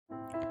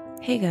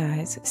Hey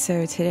guys,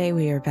 so today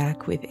we are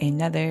back with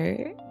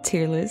another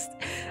tier list.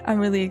 I'm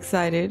really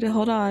excited.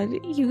 Hold on,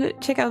 you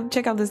check out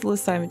this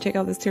list check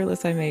out this tier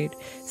list I made.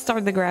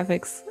 Start the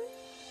graphics.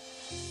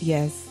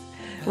 Yes.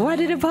 Why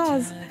did it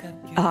pause?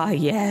 Ah,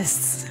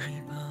 yes.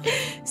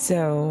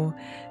 So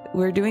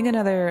we're doing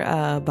another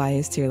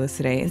bias tier list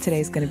today, and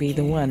today's going to be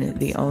the one,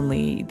 the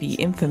only, the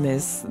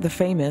infamous, the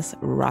famous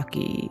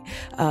Rocky,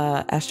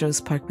 ASTRO's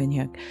Park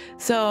Min-hyuk.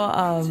 So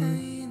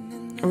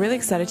really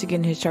excited to get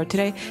in his chart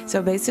today. So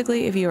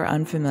basically, if you are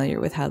unfamiliar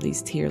with how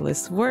these tier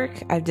lists work,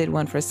 I did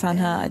one for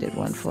Sanha, I did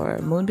one for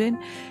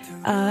Moonbin.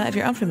 If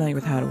you're unfamiliar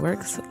with how it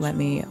works, let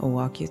me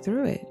walk you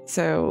through it.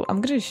 So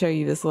I'm going to show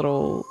you this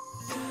little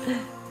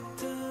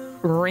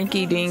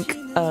rinky-dink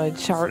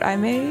chart I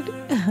made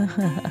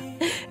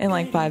in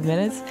like 5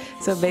 minutes.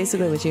 So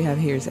basically what you have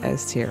here is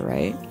S tier,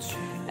 right?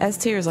 S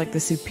tier is like the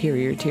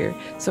superior tier.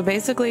 So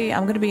basically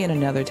I'm going to be in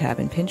another tab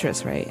in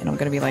Pinterest, right? And I'm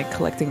going to be like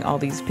collecting all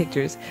these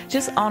pictures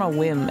just on a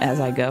whim as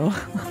I go.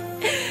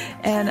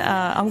 And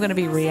I'm going to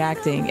be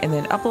reacting and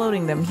then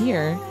uploading them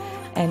here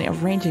and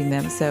arranging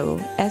them. So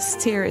S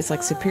tier is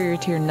like superior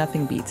tier,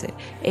 nothing beats it.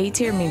 A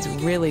tier means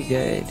really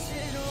good.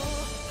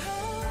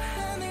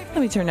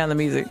 Let me turn down the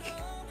music.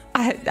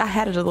 I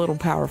had it a little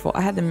powerful.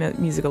 I had the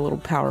music a little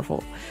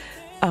powerful.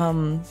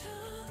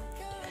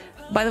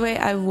 By the way,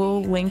 I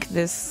will link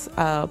this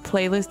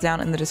playlist down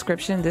in the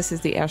description. This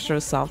is the Astro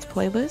Soft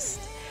playlist.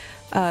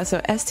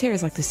 So S tier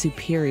is like the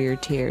superior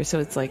tier. So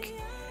it's like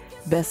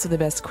best of the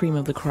best, cream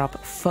of the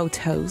crop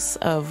photos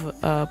of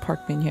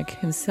Park Min-hyuk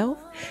himself.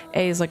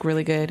 A is like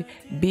really good.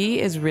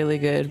 B is really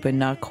good, but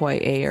not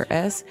quite A or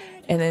S.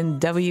 And then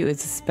W is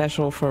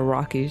special for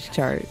Rocky's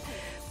chart.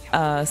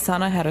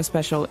 Sana had a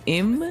special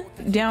M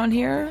down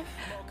here.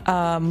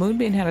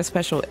 Moonbin had a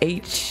special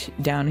H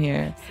down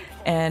here.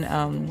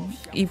 And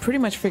you pretty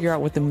much figure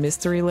out what the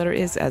mystery letter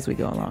is as we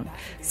go along.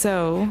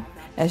 So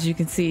as you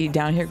can see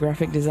down here,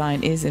 graphic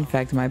design is in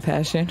fact my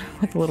passion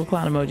with a little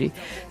clown emoji.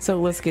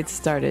 So let's get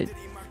started.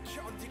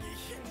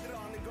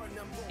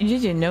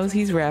 Jinjin knows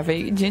he's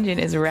rapping. Jinjin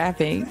is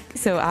rapping.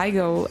 So I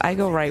go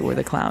right where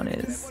the clown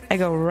is. I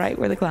go right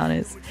where the clown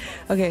is.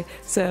 Okay,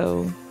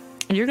 so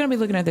you're gonna be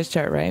looking at this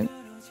chart, right?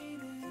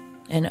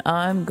 And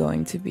I'm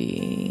going to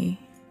be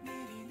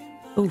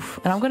and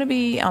I'm gonna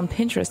be on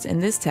Pinterest in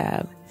this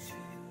tab,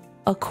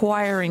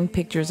 acquiring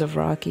pictures of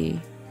Rocky.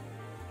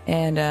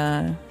 And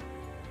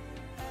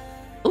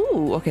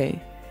okay,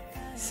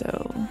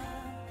 so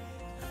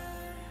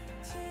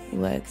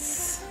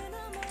let's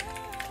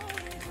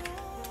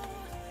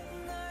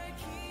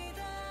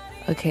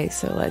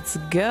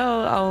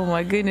go. Oh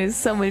my goodness,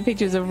 so many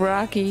pictures of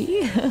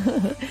Rocky.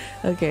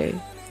 Okay,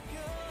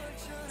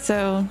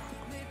 so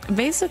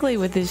basically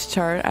with this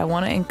chart I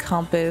want to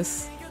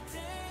encompass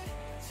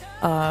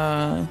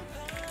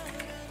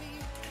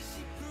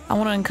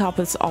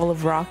all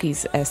of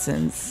Rocky's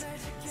essence.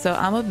 So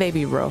I'm a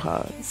baby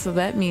Roja, so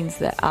that means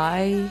that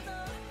I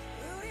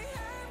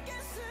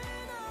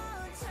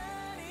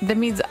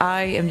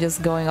am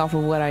just going off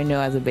of what I know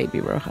as a baby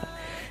Roja.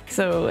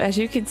 So as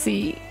you can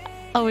see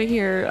over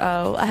here,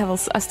 I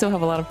still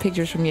have a lot of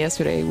pictures from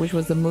yesterday, which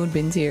was the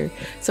Moonbin tier.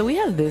 So we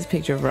have this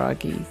picture of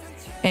Rocky,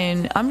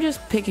 and I'm just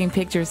picking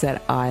pictures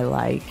that I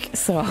like.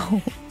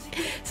 So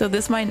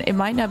this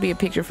might not be a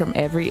picture from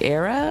every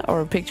era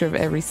or a picture of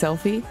every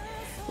selfie.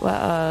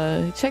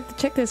 Well,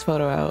 check this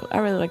photo out. I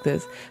really like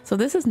this. So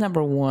this is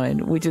number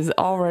 1, which is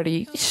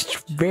already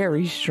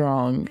very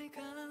strong.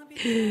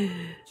 We're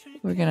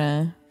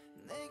gonna,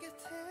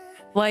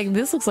 like,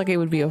 this looks like it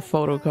would be a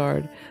photo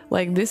card.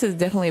 Like, this is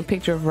definitely a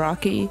picture of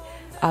Rocky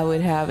I would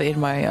have in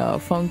my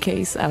phone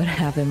case. I would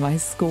have in my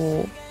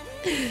school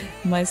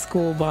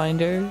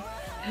binder.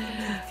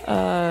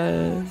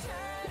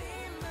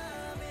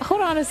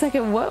 Hold on a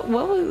second. What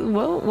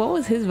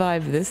was his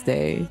vibe this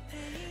day?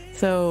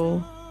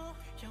 So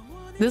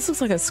this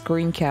looks like a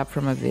screen cap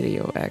from a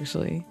video,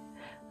 actually.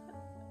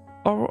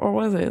 Or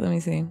was it? Let me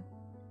see.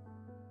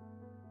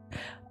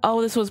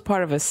 Oh, this was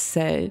part of a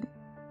set.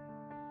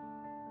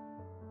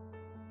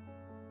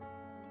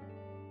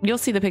 You'll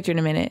see the picture in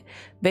a minute.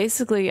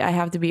 Basically, I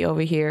have to be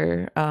over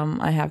here.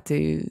 I have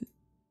to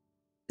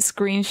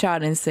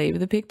screenshot and save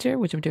the picture,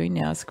 which I'm doing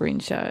now.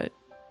 Screenshot.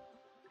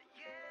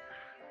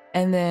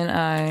 And then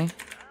I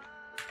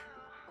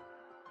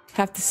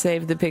have to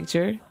save the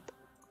picture.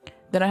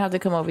 Then I have to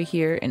come over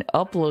here and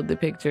upload the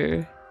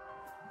picture.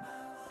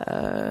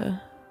 And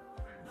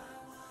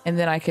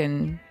then I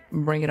can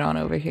bring it on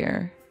over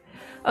here.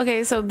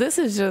 Okay, so this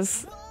is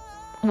just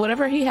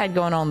whatever he had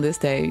going on this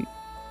day.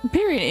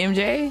 Period,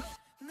 MJ.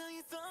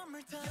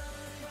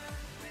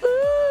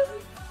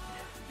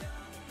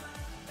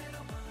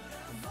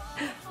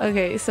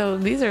 Okay, so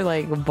these are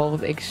like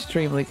both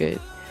extremely good.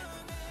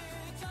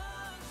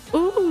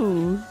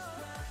 Ooh,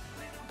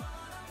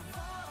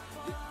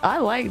 I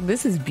like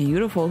this. Is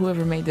beautiful.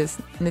 Whoever made this,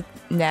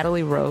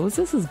 Natalie Rose.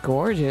 This is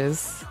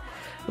gorgeous.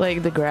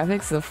 Like the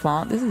graphics, the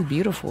font. This is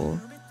beautiful.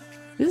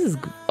 This is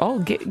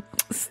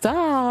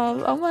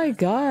stop. Oh my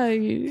god,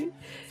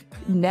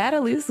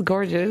 Natalie, this is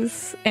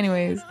gorgeous.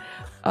 Anyways,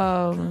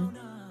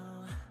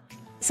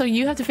 So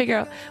you have to figure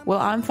out, well,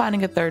 I'm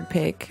finding a third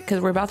pick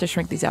because we're about to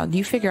shrink these out.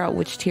 You figure out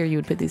which tier you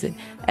would put these in.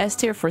 S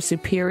tier for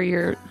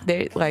superior,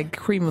 they like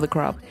cream of the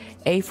crop.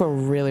 A for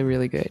really,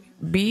 really good.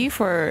 B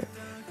for,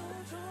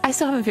 I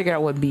still haven't figured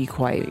out what B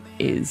quite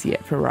is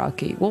yet for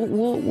Rocky.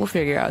 We'll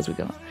figure it out as we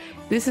go.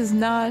 This is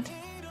not,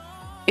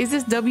 is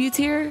this W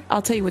tier?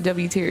 I'll tell you what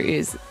W tier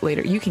is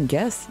later. You can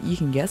guess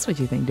what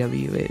you think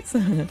W is.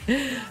 In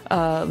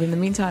the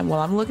meantime,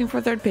 while I'm looking for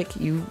a third pick,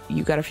 you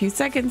got a few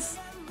seconds.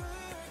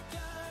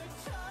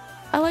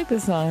 I like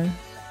this song.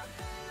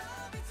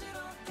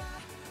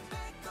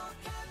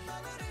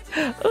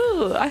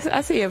 Ooh,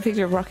 I see a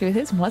picture of Rocky with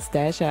his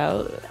mustache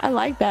out. I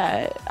like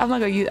that. I'm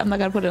not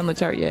gonna put it on the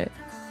chart yet.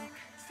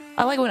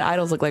 I like when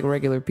idols look like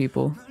regular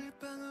people.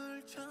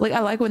 Like I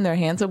like when they're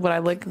handsome, but I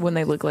like when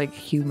they look like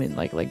human,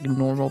 like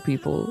normal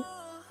people.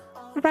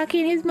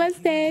 Rocky and his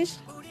mustache.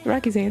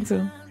 Rocky's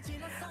handsome.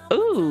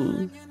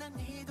 Ooh.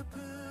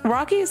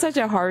 Rocky is such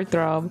a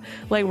heartthrob.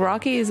 Like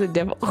Rocky is a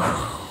devil.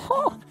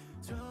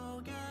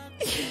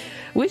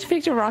 Which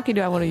picture of Rocky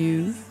do I want to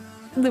use?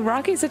 The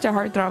Rocky is such a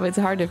heartthrob, it's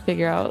hard to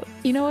figure out.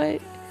 You know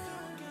what?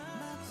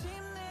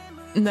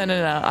 No.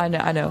 I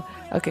know.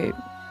 Okay,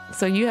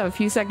 so you have a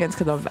few seconds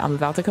because I'm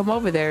about to come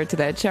over there to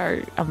that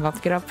chart. I'm about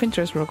to get off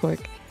Pinterest real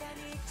quick.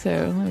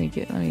 So let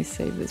me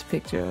save this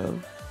picture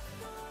of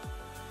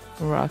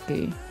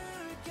Rocky.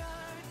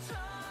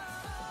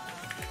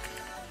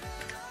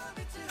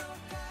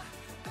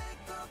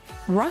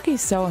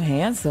 Rocky's so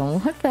handsome.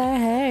 What the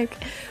heck?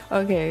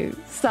 Okay,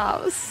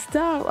 stop.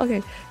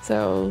 Okay,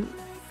 so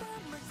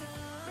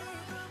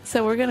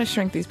we're gonna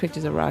shrink these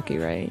pictures of Rocky,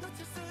 right?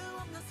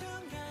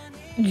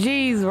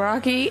 Jeez,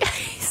 Rocky.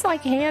 He's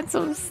like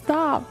handsome.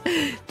 Stop.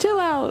 Chill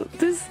out.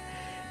 This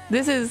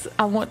is,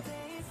 I want.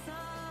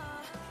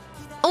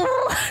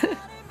 Oh!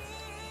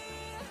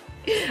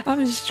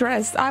 I'm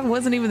stressed. I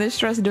wasn't even this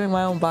stressed doing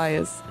my own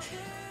bias.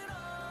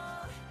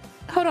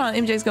 Hold on,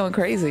 MJ's going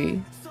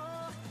crazy.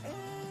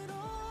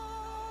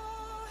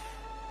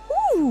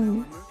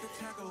 Ooh.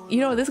 You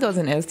know what, this goes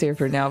in S tier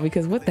for now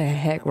because what the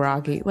heck,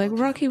 Rocky? Like,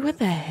 Rocky, what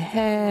the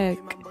heck?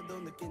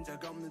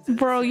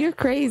 Bro, you're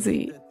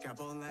crazy.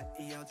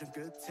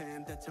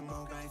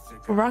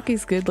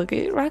 Rocky's good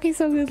looking. Rocky's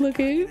so good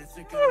looking.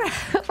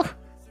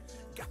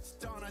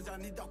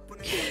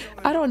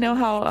 I don't know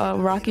how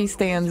Rocky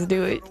stands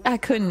do it. I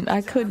couldn't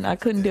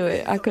do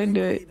it.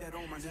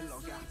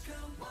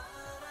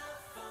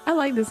 I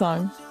like this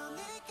song.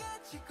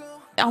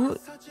 Hold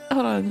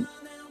on.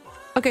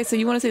 Okay, so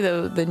you want to see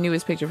the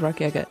newest picture of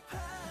Rocky I got?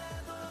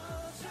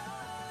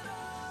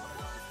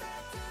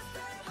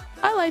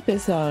 I like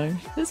this song.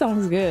 This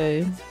song's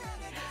good.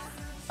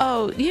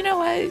 Oh, you know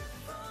what?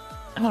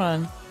 Hold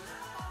on.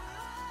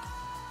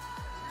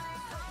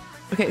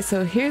 Okay,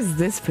 so here's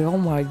this film. Oh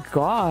my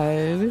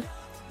god.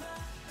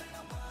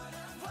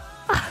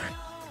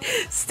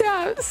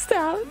 Stop.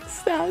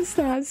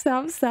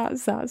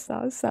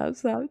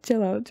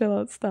 Chill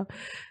out, stop.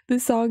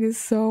 This song is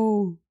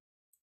so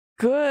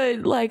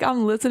good. Like,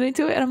 I'm listening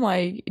to it and I'm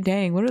like,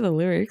 dang, what are the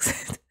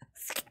lyrics?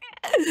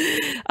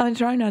 I'm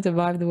trying not to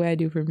vibe the way I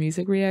do for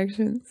music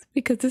reactions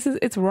because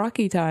it's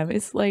Rocky time.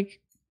 It's like,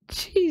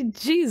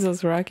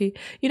 Jesus, Rocky.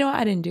 You know what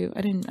I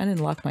didn't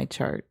lock my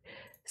chart.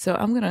 So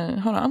I'm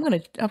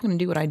gonna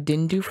do what I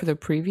didn't do for the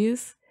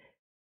previous,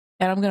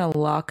 and I'm gonna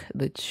lock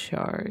the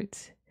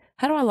chart.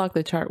 How do I lock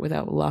the chart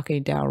without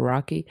locking down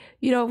Rocky?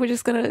 You know, we're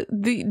just gonna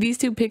these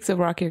two pics of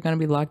Rocky are gonna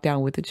be locked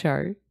down with the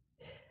chart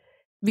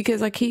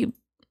because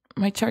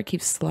my chart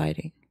keeps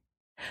sliding.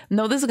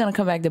 No, this is gonna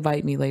come back to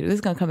bite me later. This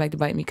is gonna come back to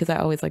bite me because I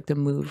always like to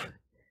move.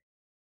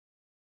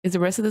 Is the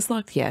rest of this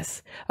locked?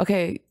 Yes.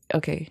 Okay,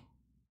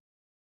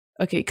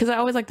 because I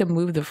always like to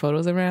move the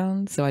photos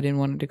around, so I didn't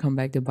want it to come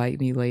back to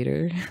bite me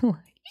later.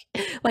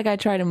 Like I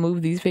try to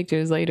move these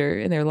pictures later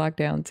and they're locked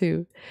down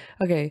too.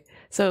 Okay,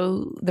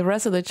 so the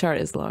rest of the chart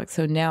is locked.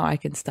 So now I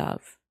can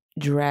stop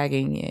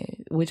dragging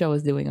it, which I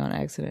was doing on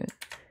accident.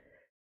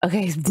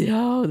 Okay,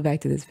 no,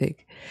 back to this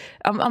pic.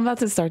 I'm about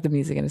to start the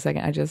music in a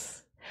second.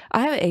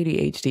 I have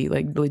ADHD,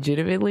 like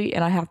legitimately,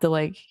 and I have to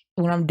like,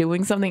 when I'm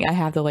doing something, I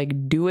have to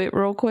like do it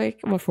real quick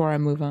before I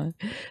move on.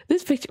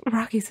 This picture,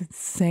 Rocky's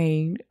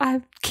insane.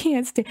 I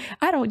can't stand,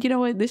 you know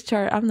what, this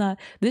chart's not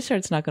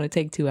going to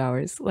take 2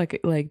 hours. Like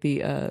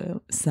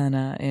the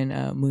Sana and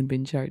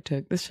Moonbin chart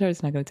took. This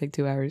chart's not going to take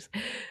 2 hours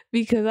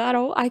because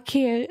I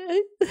can't.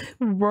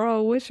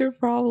 Bro, what's your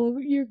problem?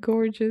 You're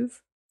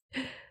gorgeous.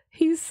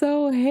 He's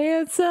so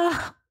handsome.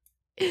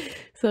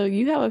 So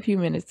you have a few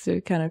minutes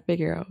to kind of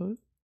figure out.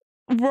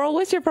 Bro,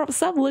 what's your problem?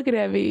 Stop looking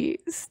at me.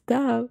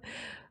 Stop.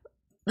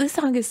 This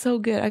song is so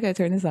good. I gotta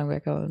turn this song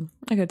back on.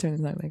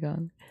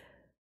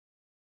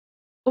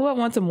 Oh, I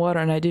want some water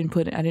and I didn't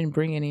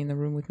bring any in the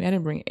room with me. I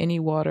didn't bring any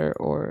water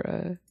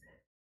or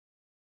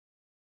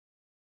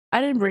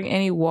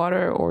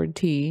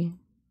tea.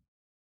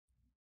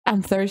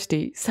 I'm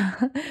thirsty. So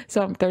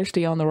I'm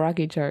thirsty on the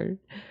Rocky chart.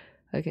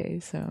 Okay,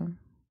 so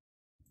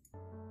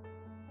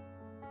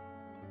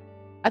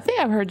I think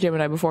I've heard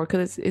Gemini before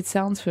because it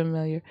sounds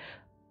familiar.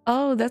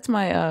 Oh, that's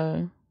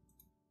my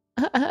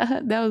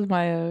that was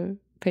my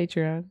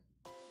Patreon.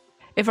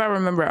 If I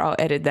remember, I'll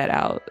edit that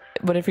out.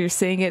 But if you're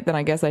seeing it, then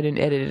I guess I didn't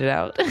edit it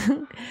out.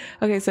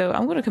 Okay, so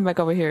I'm gonna come back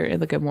over here and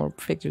look at more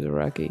pictures of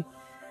Rocky.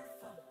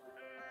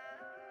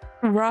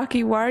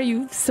 Rocky, why are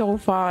you so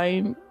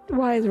fine?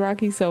 Why is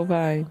Rocky so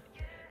fine?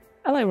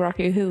 I like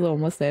Rocky with his little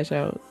mustache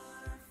out.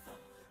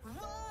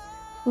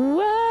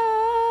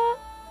 Whoa!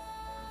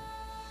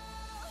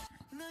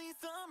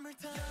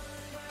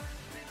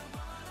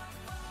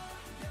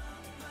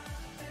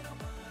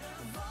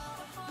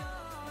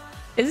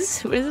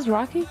 Is this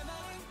Rocky?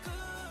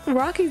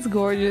 Rocky's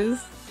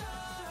gorgeous.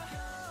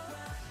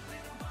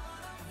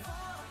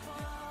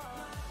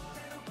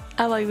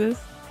 I like this.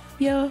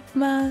 You're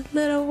my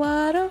little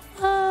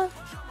waterfall.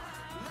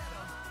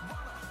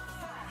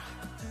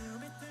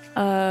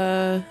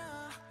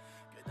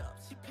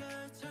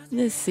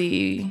 Let's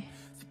see.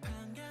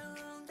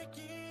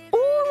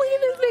 Oh, look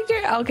at this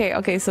picture.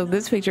 Okay, so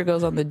this picture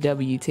goes on the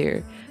W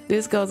tier.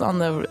 This goes on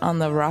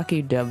the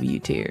Rocky W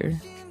tier.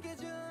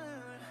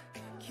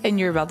 And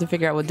you're about to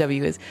figure out what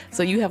W is.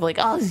 So you have like,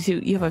 oh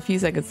shoot, you have a few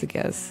seconds to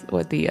guess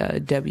what the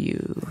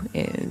W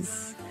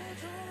is.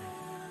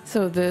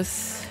 So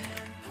this,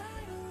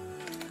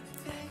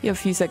 you have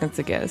a few seconds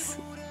to guess.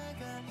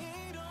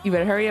 You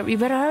better hurry up, you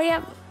better hurry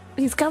up.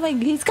 He's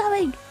coming, he's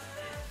coming.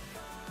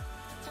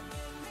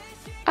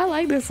 I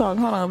like this song,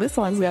 hold on, this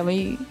song's got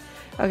me.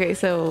 Okay,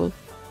 so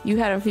you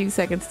had a few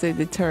seconds to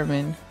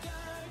determine.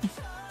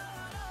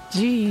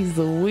 Jeez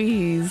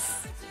Louise.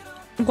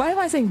 Why am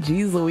I saying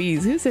jeez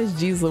Louise? Who says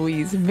jeez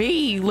Louise?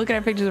 Me! Looking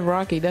at pictures of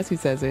Rocky, that's who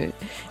says it.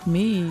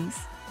 Me.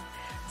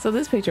 So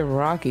this picture of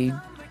Rocky,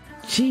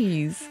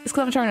 jeez. It's because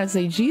I'm trying to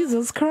say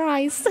Jesus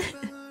Christ.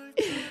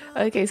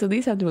 Okay, so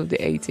these have to move to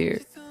A tier.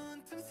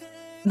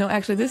 No,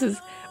 actually, this is...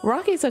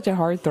 Rocky's such a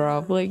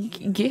heartthrob.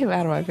 Like, get him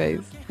out of my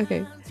face.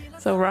 Okay,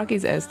 so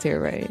Rocky's S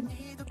tier, right?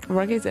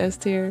 Rocky's S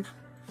tier.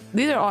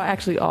 These are all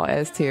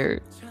S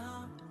tier.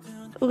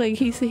 Like,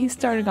 he's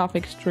starting off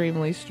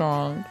extremely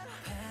strong.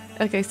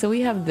 Okay, so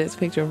we have this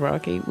picture of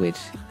Rocky, which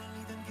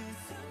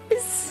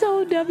is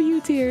so W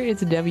tier.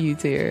 It's W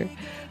tier.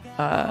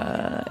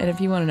 And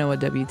if you want to know what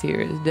W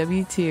tier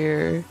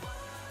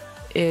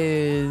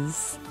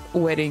is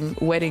wedding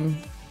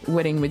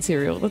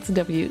material. That's a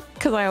W.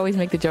 Because I always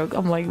make the joke.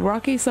 I'm like,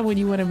 Rocky's someone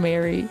you want to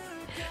marry.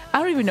 I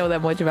don't even know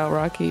that much about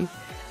Rocky.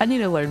 I need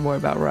to learn more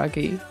about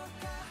Rocky.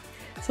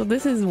 So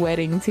this is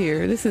wedding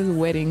tier. This is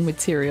wedding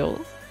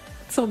material.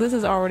 So this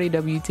is already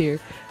W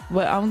tier.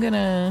 But I'm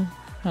gonna...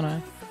 Hold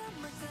on.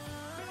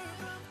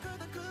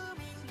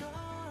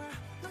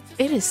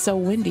 It is so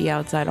windy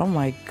outside. Oh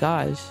my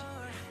gosh.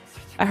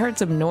 I heard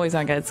some noise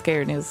and I got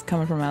scared and it was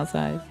coming from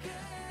outside.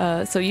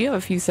 So you have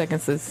a few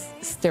seconds to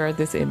stare at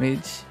this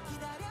image.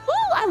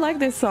 Ooh, I like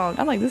this song.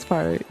 I like this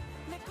part.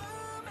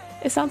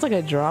 It sounds like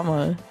a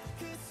drama.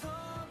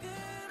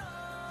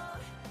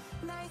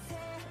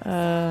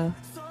 I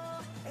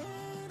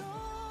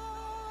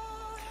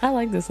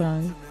like this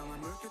song.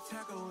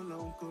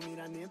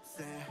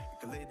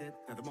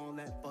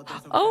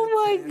 Oh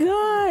my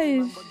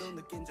gosh.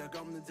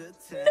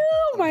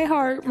 No, my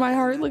heart.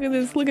 Look at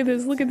this. Give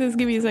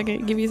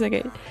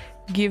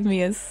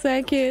me a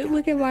second.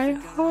 Look at my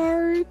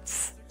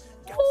heart.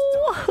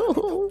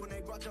 Oh.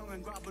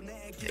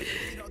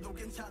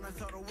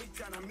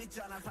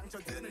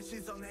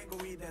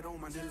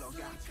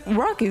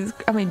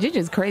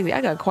 Jinjin's crazy.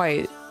 I got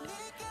quiet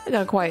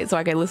so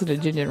I can listen to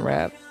Jinjin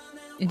rap.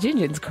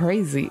 Jinjin's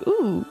crazy.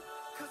 Ooh.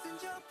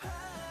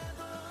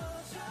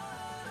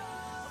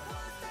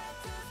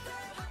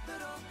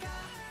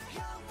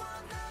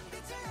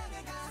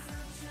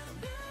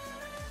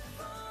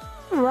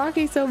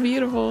 Rocky's so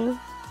beautiful.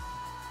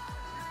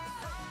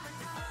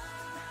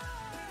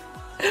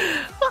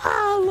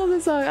 I love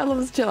this song. I love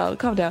this. Chill out.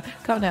 Calm down.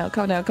 Come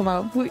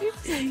on.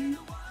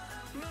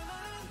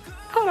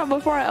 Hold on,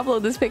 before I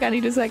upload this pic, I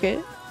need a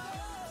second.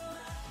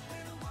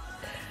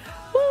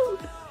 Woo.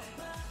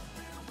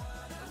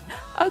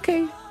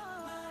 Okay.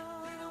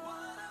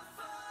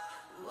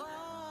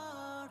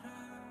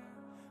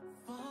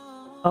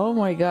 Oh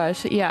my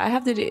gosh. Yeah, I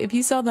have to do, if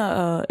you saw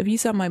my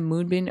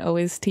Moonbin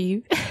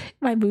OST,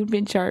 my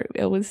Moonbin chart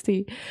OST,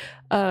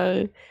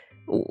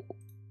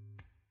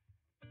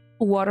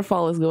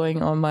 Waterfall is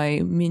going on my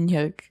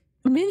Minhyuk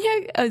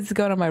is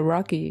going on my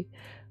Rocky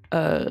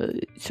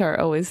chart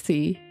OST.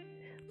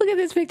 Look at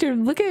this picture.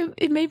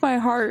 It made my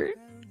heart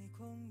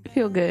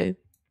feel good.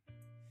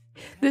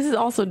 This is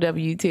also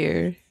W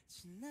tier.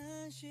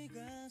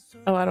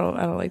 Oh, I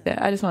don't like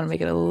that. I just want to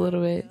make it a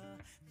little bit.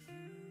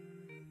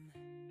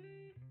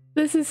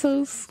 This is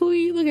so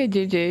sweet. Look at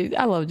Jinjin.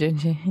 I love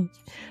Jinjin.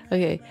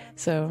 Okay,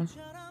 so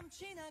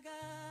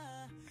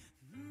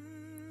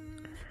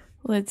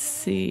let's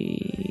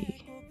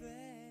see.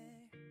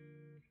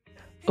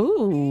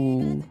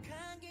 Ooh.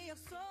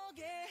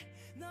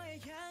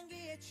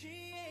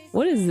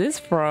 What is this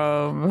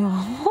from?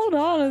 Hold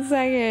on a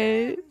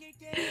second.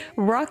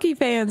 Rocky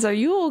fans, are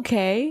you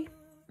okay?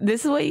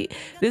 This is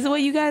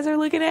what you guys are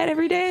looking at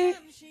every day?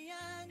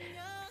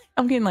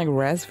 I'm getting like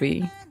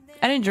raspy.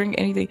 I didn't drink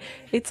anything.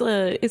 It's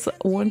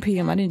 1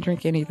 p.m. I didn't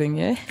drink anything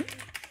yet.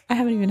 I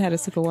haven't even had a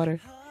sip of water.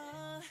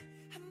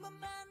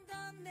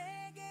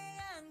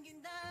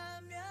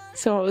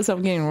 So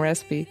I'm getting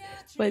raspy.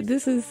 But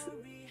this is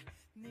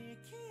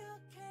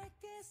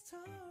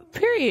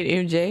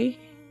period, MJ.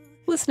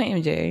 Listen to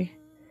MJ.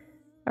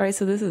 Alright,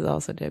 so this is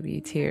also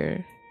W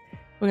tier.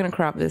 We're gonna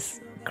crop this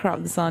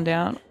on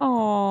down.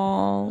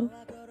 Aww.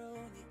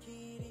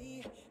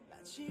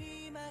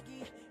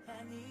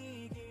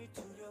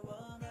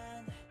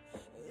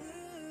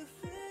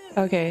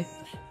 Okay,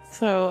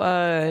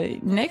 so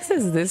next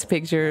is this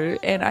picture,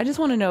 and I just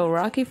want to know,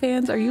 Rocky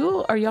fans, are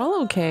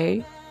y'all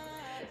okay?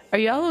 Are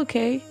y'all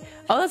okay?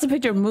 Oh, that's a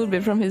picture of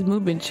Moonbin from his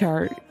movement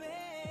chart.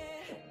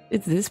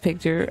 It's this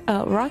picture.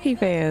 Rocky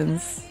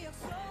fans,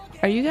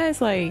 are you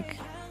guys like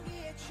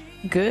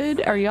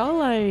good? Are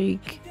y'all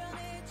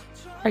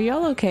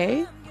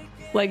okay?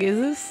 Like,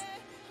 is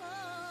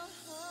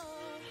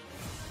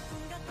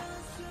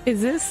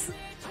this?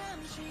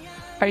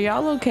 Are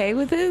y'all okay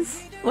with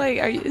this?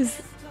 Like,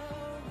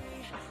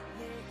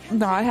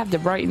 no, I have to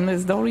brighten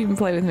this. Don't even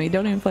play with me.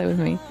 Don't even play with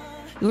me.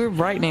 We're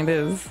brightening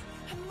this.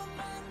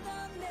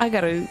 I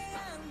gotta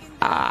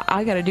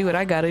do what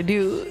I gotta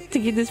do to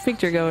get this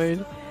picture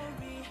going.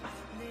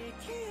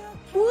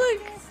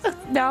 Look!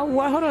 Now,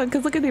 hold on,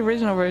 because look at the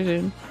original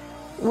version.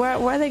 Why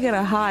are they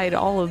gonna hide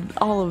all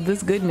of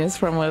this goodness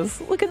from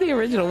us? Look at the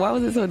original. Why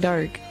was it so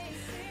dark?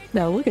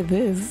 Now, look at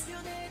this.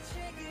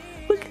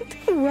 Look at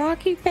the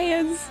Rocky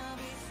fans.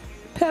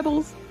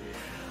 Pebbles.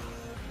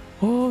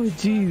 Oh,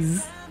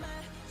 jeez.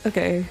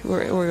 Okay,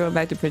 we're going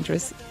back to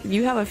Pinterest.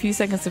 You have a few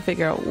seconds to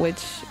figure out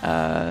which.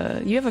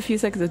 You have a few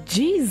seconds of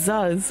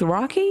Jesus,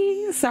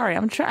 Rocky. Sorry,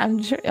 I'm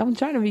trying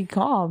to be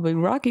calm, but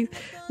Rocky.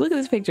 Look at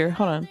this picture.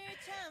 Hold on.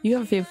 You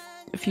have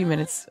a few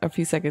minutes, a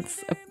few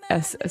seconds.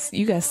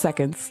 You got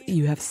seconds.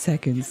 You have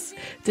seconds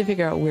to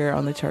figure out where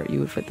on the chart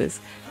you would put this.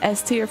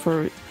 S tier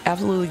for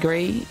absolutely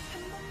great.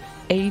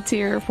 A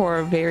tier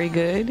for very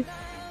good.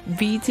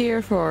 B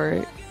tier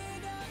for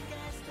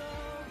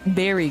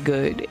very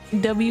good.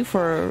 W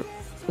for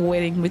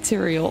wedding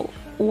material,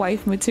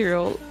 wife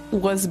material,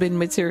 husband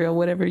material,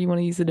 whatever you want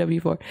to use the W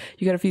for.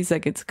 You got a few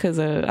seconds, because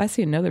I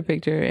see another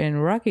picture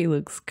and Rocky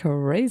looks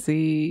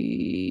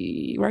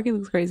crazy. Rocky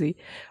looks crazy.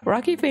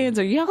 Rocky fans,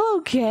 are y'all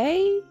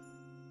okay?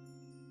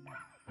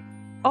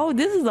 Oh,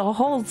 this is a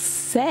whole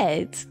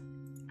set.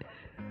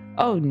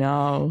 Oh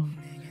no.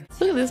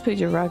 Look at this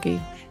picture of Rocky.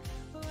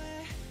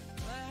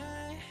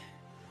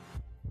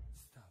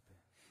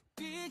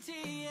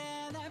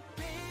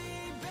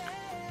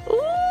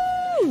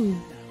 Ooh!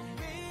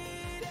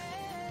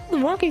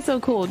 Rocky's so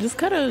cool. Just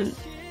kind of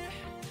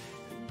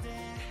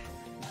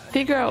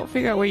figure out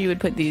where you would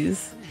put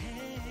these.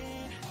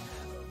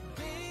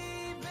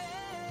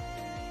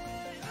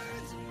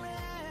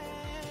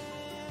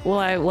 Will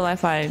I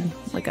find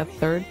like a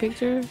third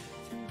picture?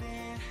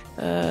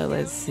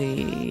 Let's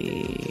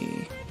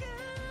see.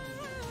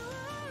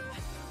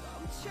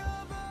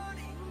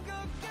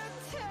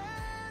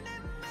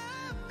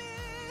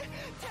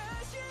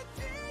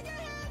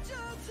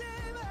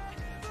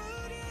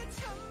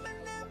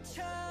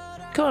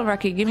 Come on,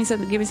 Rocky. Give me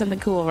something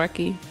cool,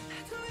 Rocky.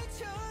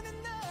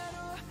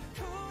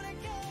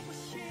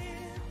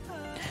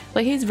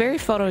 Like, he's very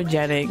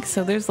photogenic,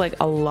 so there's like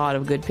a lot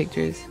of good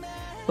pictures.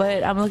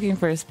 But I'm looking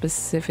for a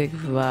specific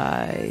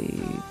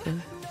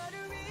vibe.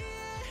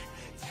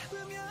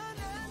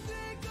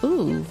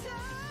 Ooh.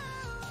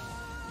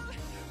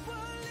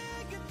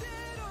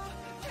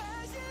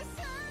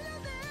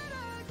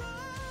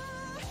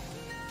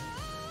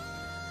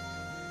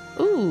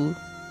 Ooh.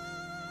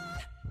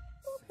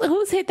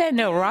 Who's hit that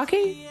note,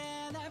 Rocky?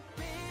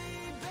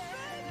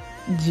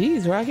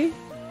 Jeez, Rocky.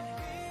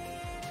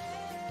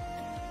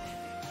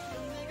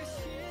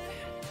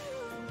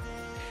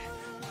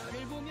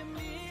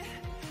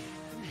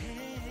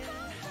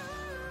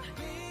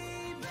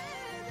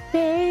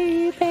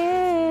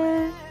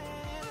 Baby.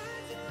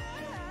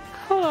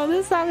 Hold on,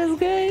 this song is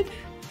good.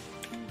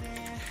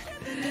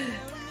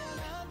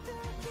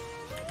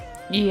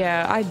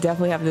 Yeah, I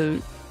definitely have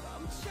to.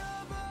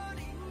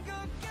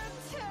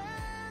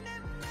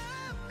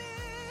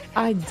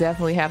 I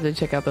definitely have to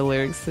check out the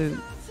lyrics.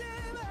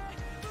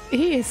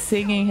 He is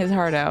singing his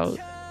heart out.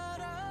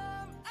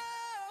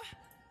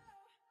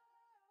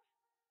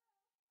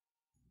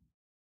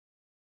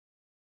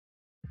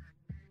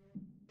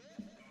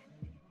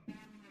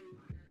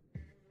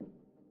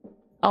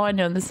 Oh, I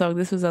know this song.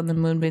 This was on the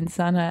Moonbin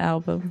Sana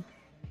album.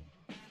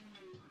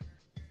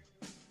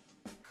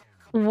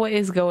 What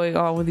is going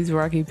on with these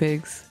Rocky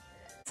pigs?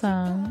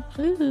 Song.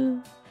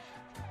 Ooh.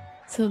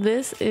 So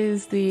this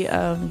is the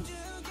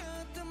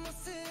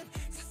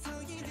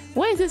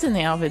why is this in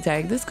the outfit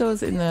tag? This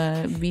goes in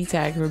the B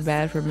tag for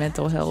bad for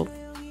mental health.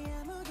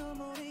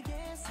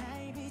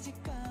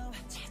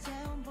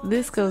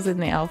 This goes in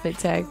the outfit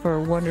tag for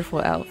a wonderful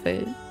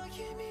outfit.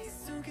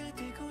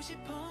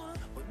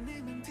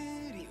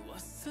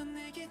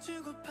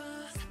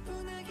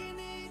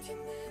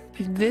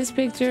 This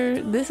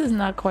picture, this is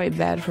not quite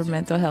bad for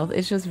mental health.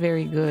 It's just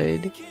very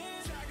good.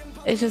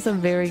 It's just a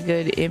very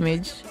good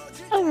image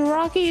of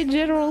Rocky in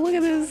general. Look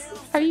at this.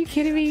 Are you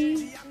kidding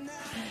me?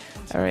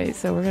 All right,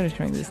 so we're gonna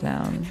shrink this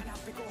down.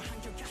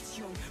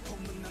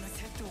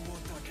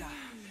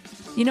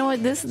 You know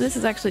what? This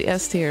is actually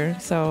S tier,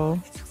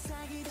 so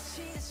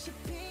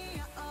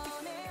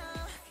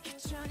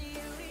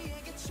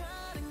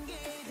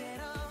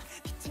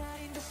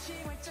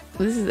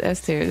this is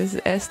S tier. This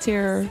is S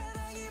tier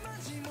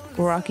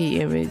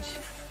Rocky image.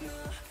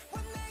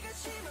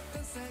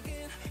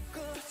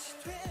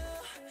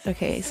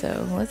 Okay,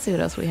 so let's see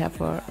what else we have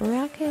for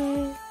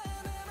Rocky.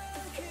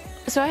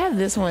 So I have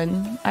this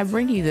one. I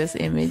bring you this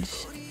image.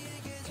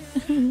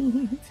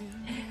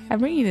 I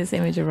bring you this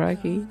image of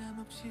Rocky.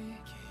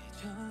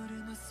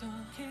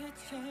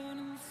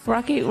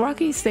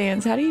 Rocky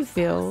stands. How do you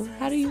feel?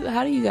 How do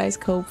you guys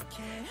cope?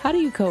 How do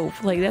you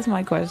cope? Like, that's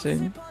my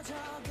question.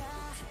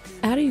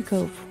 How do you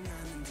cope?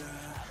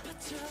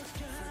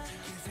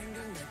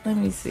 Let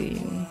me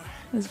see.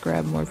 Let's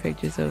grab more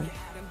pictures of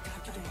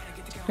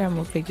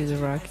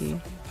Rocky.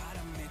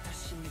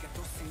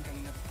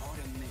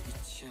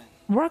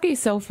 Rocky's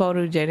so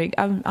photogenic.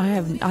 I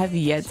have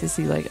yet to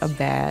see like a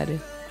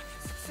bad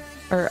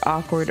or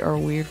awkward or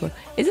weird.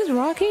 Is this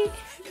Rocky?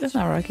 That's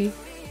not Rocky.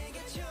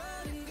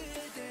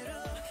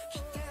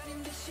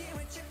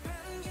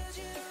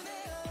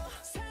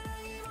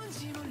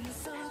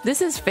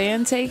 This is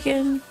fan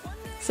taken,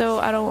 so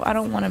I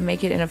don't want to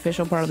make it an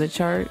official part of the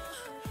chart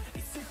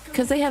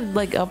because they have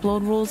like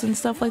upload rules and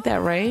stuff like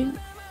that, right?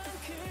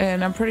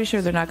 And I'm pretty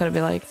sure they're not gonna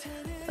be like,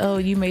 oh,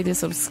 you made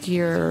this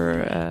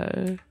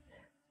obscure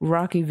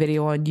Rocky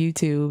video on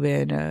YouTube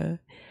and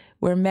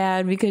we're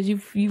mad because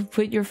you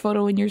put your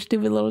photo in your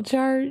stupid little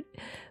chart.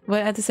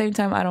 But at the same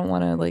time, I don't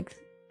want to like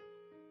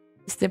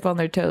step on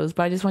their toes.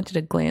 But I just want you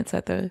to glance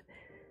at look at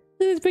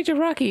this picture of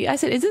Rocky. I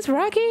said, is this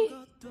Rocky?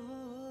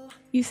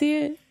 You see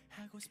it?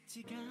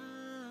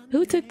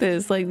 Who took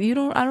this? Like, I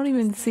don't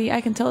even see.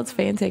 I can tell it's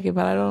fan taken,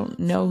 but I don't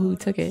know who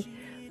took it.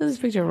 Look at this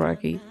picture of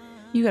Rocky.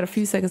 You got a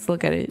few seconds to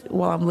look at it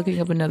while I'm looking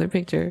up another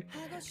picture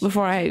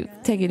before I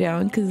take it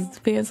down, because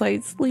fan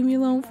sites, leave me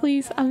alone,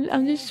 please.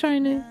 I'm just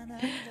trying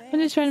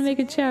to make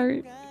a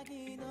chart.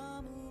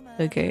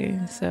 Okay,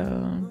 so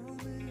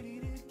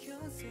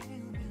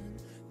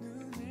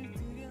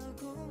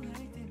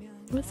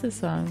what's this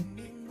song?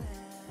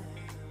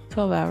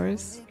 12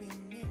 hours.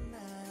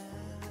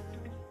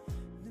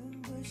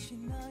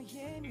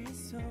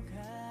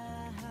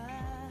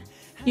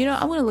 You know,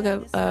 I'm gonna look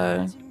up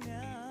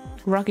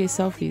Rocky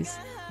selfies.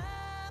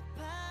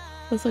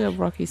 Let's look up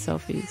Rocky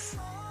selfies.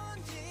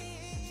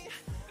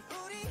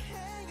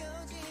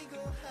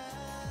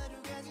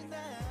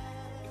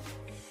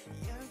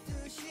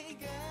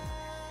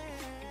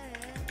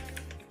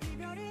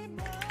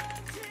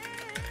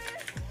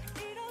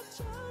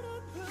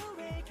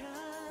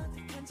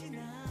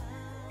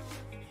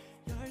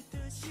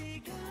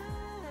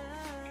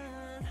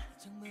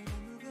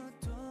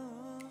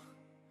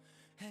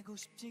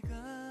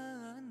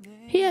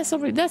 He has so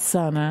many. That's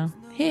Sana.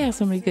 He has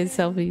so many good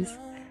selfies.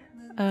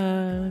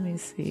 Let me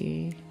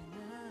see.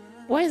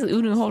 Why is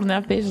Unu holding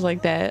that fish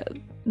like that?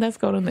 That's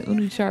going on the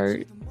Unu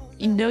chart.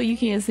 You know you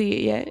can't see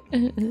it yet.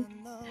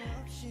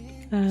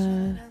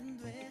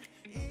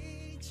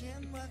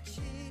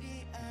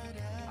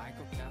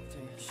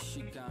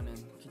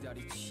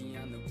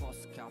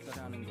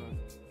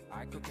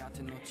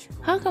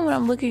 How come when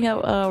I'm looking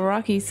up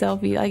Rocky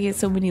selfie, I get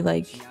so many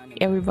like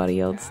everybody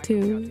else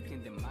too?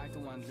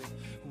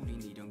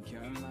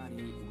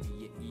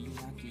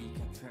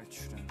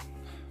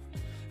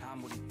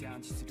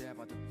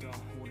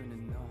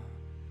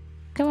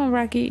 Come on,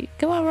 Rocky.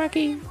 Come on,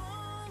 Rocky.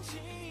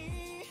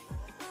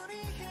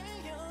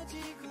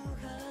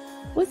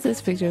 What's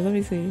this picture? Let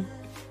me see.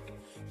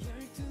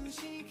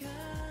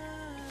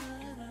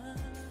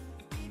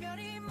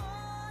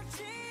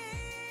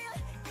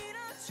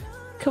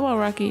 Come on,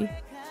 Rocky.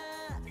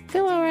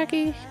 Come on,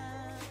 Rocky.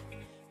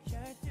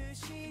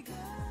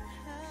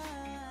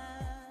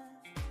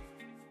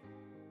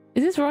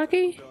 Is this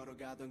Rocky?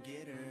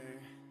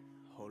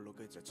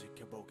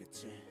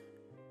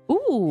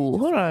 Ooh,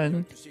 hold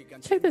on.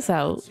 Check this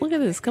out. Look at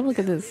this. Come look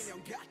at this.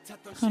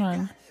 Hold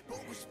on.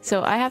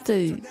 So I have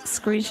to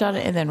screenshot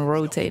it and then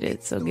rotate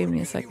it. So give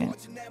me a second.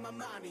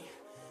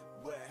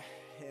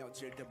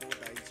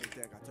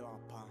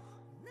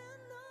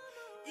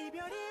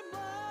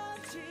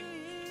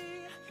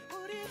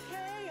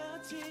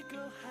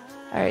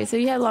 Alright, so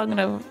you had long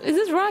enough. Is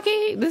this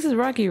Rocky? This is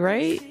Rocky,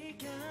 right?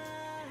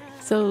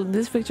 So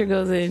this picture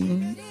goes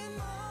in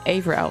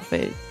A for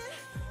outfit.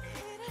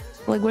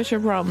 Like, what's your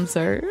problem,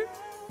 sir?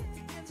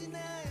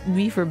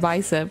 B for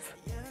bicep.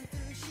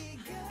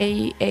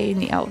 A in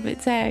the outfit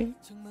tag.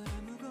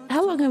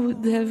 How long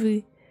have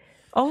we?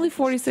 Only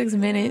 46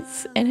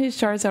 minutes, and his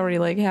chart's already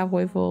like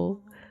halfway full.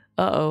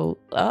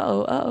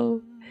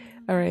 Uh-oh.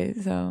 Alright,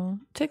 so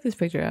check this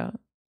picture out.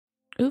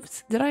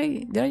 Oops, did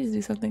I just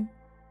do something?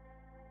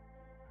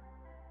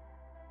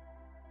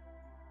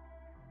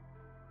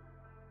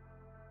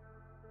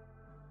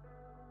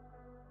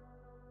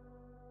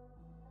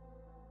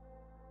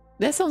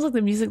 That sounds like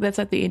the music that's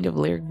at the end of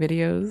lyric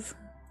videos.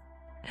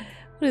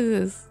 What is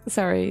this?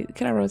 Sorry,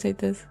 can I rotate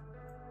this?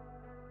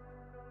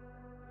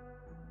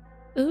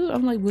 Ooh,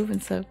 I'm like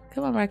moving stuff.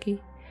 Come on, Rocky.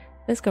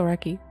 Let's go,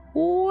 Rocky.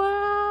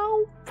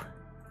 Wow.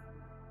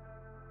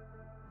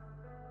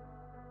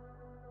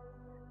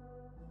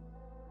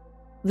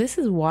 This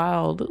is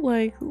wild.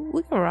 Like,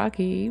 look at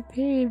Rocky.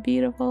 Very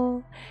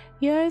beautiful.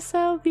 You're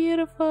so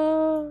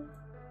beautiful.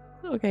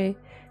 Okay,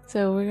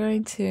 so we're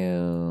going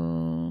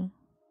to...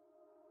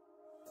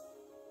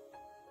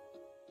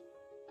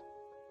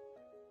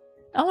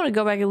 I want to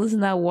go back and listen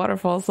to that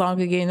waterfall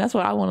song again. That's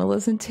what I want to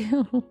listen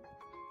to.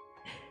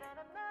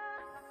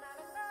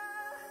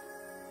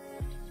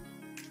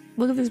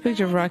 Look at this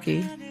picture of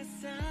Rocky.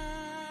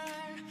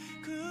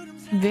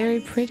 Very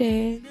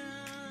pretty.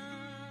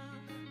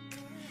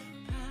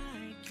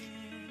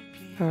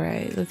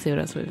 Alright, let's see what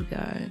else we've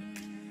got.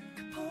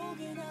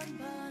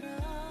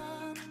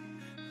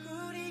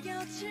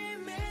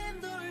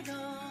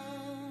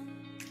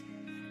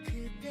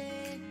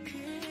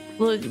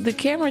 Look, the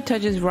camera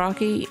touches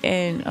Rocky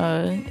and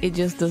it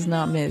just does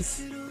not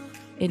miss.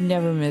 It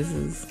never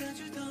misses.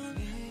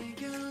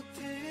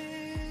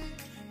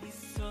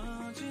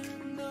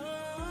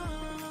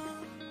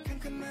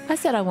 I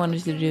said I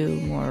wanted to do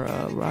more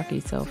Rocky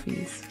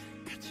selfies.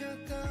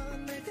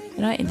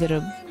 And I ended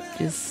up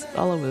just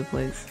all over the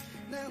place.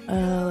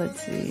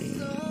 Let's see.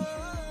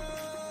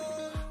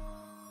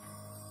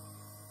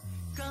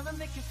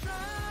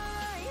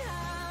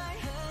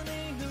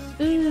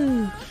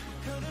 Ooh.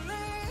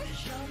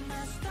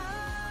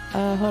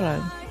 Hold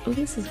on. Oh,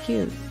 this is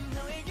cute.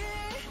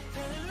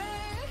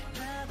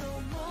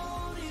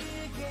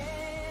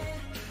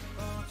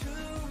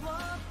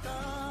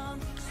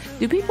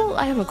 Do people,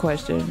 I have a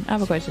question.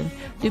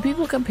 Do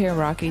people compare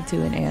Rocky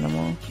to an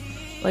animal?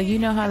 Like, you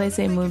know how they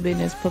say Moonbin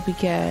is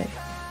BebeCat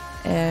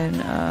and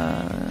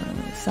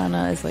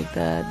Sana is like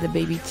the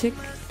baby chick?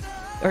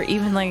 Or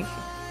even like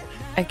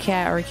a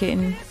cat or a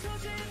kitten?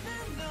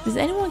 Does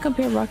anyone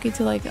compare Rocky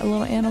to like a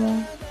little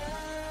animal?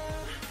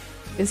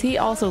 Because he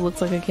also looks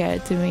like a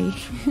cat to me.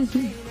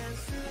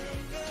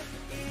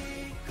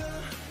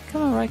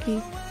 Come on,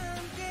 Rocky.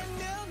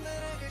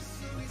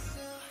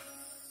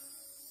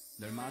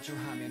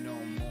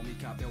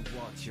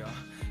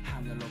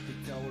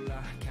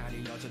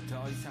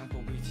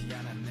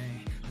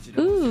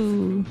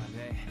 Ooh.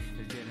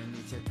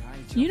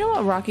 You know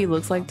what Rocky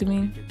looks like to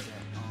me?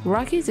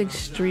 Rocky's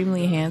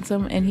extremely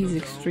handsome and he's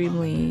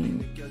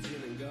extremely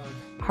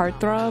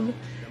heartthrob.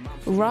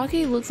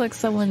 Rocky looks like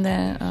someone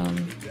that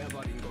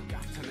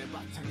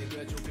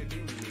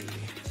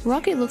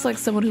Rocky looks like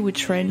someone who would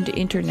trend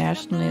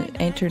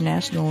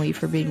internationally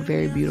for being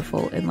very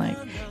beautiful, and like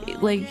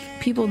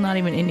people not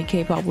even into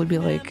K-pop would be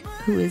like,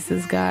 who is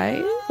this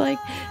guy? Like,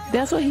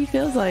 that's what he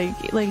feels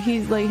like. Like,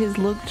 he's like, his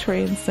look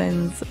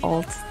transcends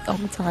all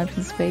time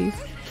and space.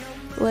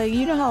 Like,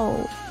 you know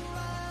how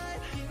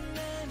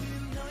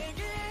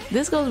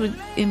this goes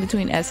in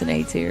between S and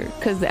A tier,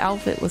 because the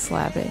outfit was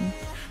slapping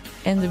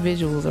and the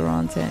visuals are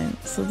on 10.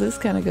 So this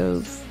kind of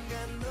goes,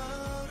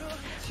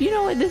 you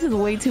know what, this is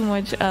way too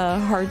much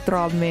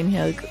heartthrob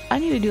manhug. I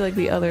need to do like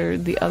the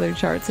other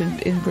charts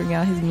and bring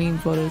out his meme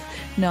photos.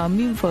 No,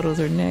 meme photos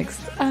are next.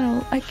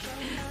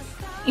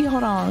 You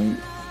hold on.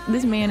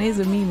 This man is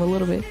a meme a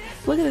little bit.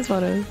 Look at this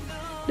photo.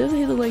 Doesn't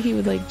he look like he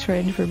would like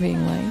trend for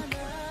being like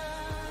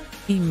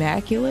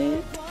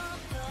immaculate?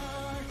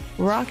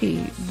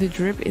 Rocky, the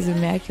drip is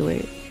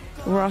immaculate.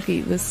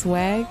 Rocky, the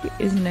swag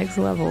is next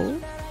level.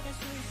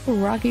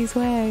 Rocky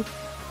swag.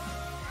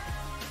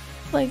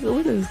 Like,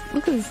 look at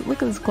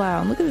this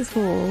clown. Look at this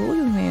fool. Look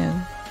at this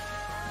man.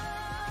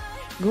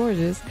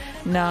 Gorgeous.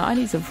 Nah, I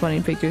need some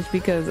funny pictures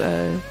because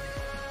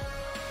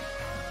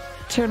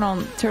turn on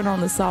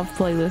the soft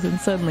playlist and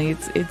suddenly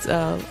it's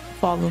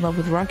fall in love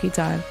with Rocky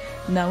time.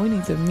 Now we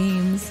need some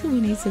memes.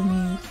 We need some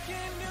memes.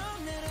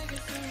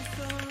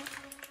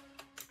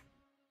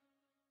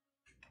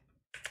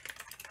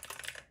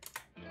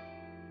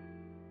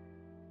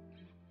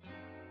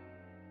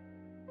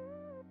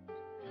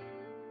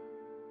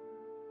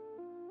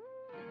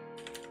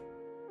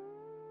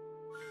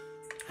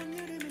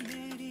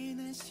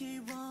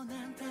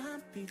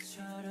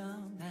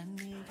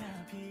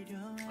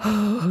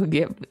 Oh,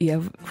 yep,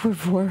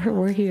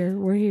 we're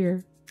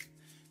here.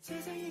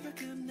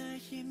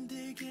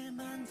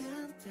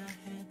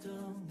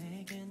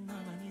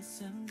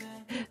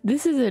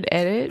 This is an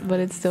edit, but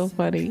it's still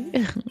funny.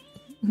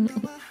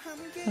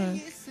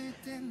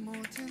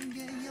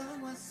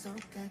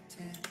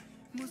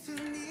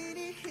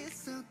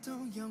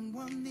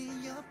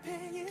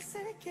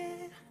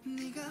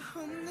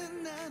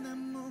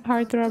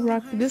 Heartthrob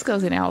rock. This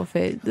goes in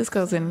outfit. This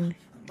goes in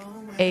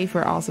A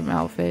for awesome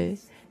outfit.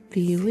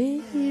 Be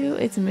with you.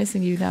 It's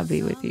missing you, not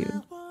be with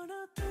you.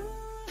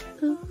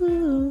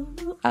 Ooh,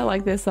 I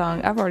like this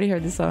song. I've already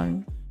heard this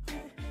song.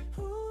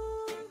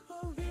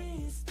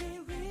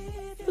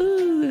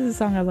 Ooh, this is a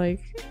song I like.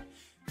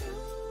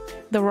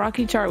 The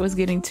Rocky chart was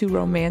getting too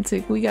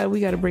romantic. We got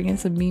to bring in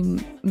some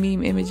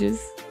meme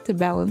images to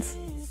balance.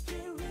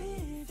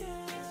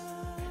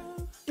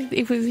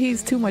 if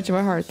he's too much of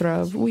a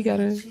heartthrob, we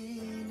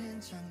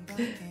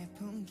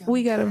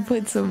gotta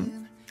put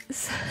some.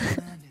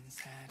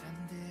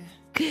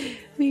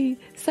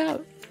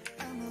 Stop.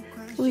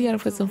 We gotta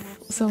put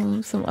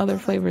some other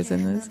flavors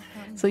in this.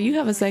 So you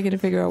have a second to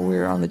figure out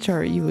where on the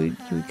chart you would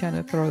kind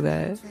of throw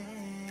that.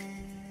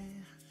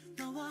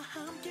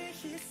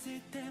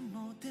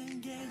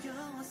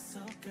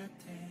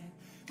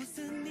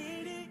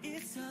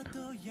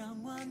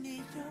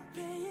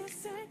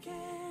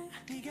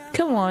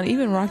 Come on,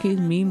 even Rocky's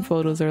meme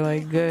photos are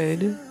like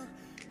good.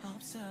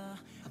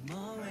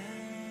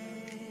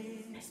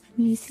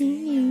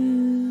 Missing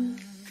you.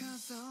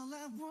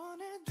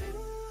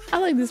 I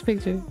like this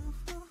picture.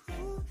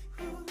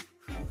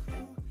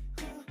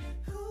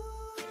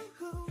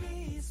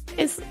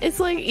 It's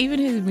like even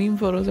his meme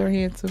photos are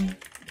handsome.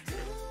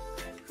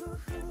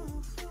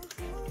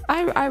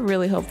 I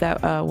really hope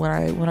that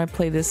when I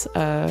play this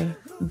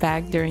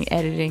back during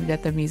editing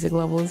that the music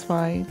level is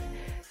fine.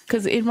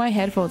 Because in my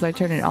headphones I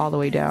turn it all the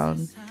way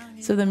down.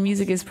 So the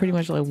music is pretty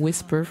much like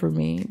whisper for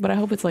me. But I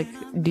hope it's like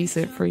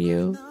decent for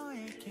you.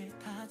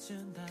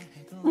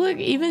 Look,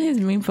 even his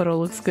meme photo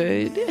looks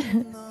good.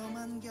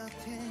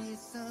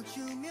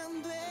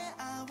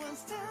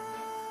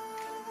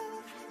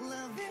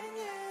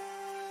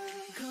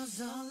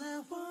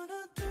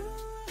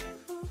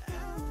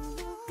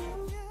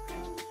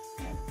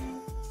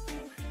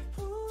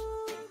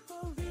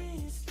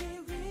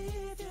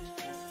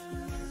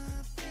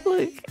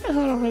 Look, hold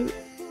on.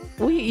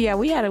 We had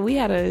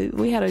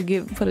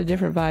to put a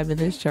different vibe in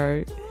this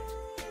chart.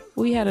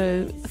 We had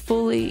to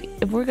fully,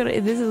 if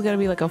this is gonna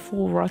be like a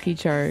full Rocky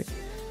chart,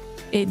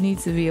 it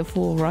needs to be a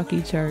full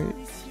Rocky chart.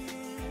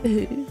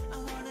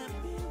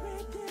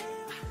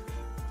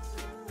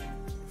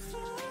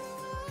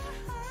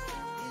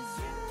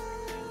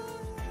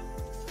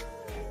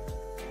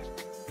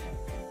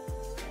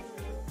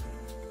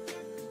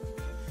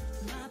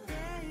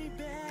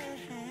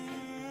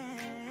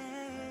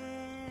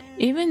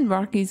 Even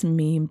Rocky's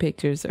meme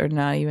pictures are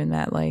not even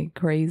that like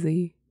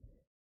crazy.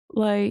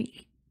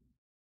 Like,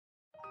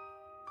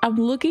 I'm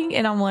looking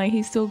and I'm like,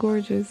 he's still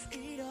gorgeous.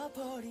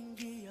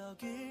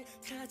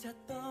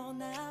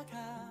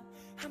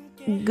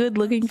 Good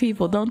looking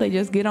people, don't they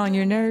just get on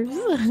your nerves?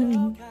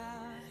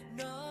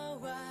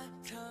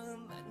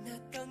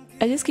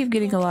 I just keep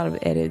getting a lot of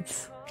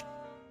edits.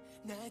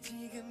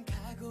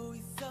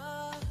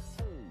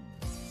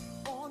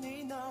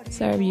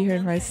 Sorry if you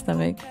heard my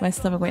stomach. My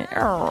stomach went.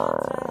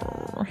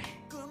 Argh.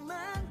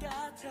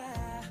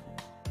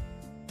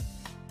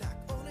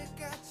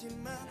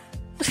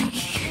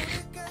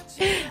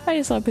 I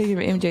just saw a picture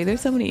of MJ.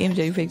 There's so many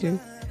MJ pictures.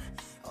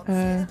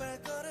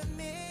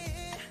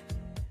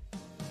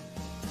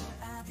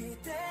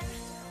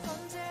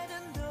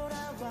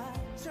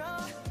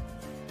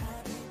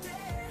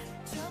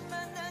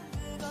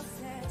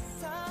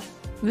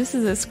 This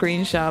is a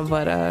screenshot,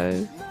 but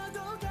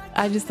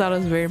I just thought it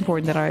was very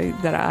important that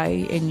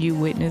I and you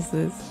witness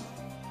this.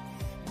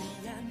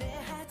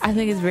 I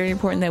think it's very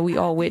important that we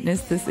all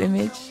witness this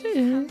image.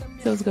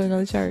 So it's going on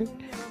the chart.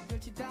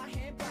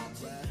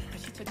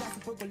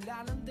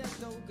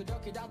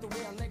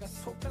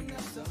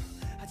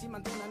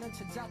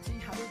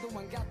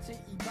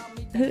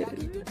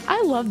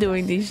 I love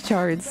doing these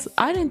charts.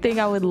 I didn't think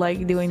I would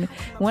like doing.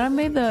 When I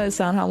made the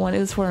SoundHound one, it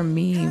was for a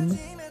meme.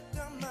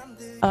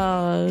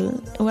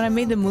 When I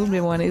made the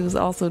movement one, it was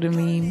also the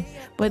meme.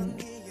 But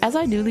as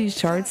I do these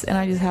charts and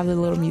I just have the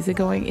little music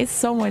going, it's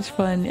so much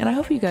fun. And I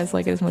hope you guys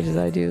like it as much as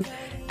I do.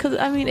 Because,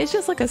 I mean, it's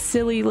just like a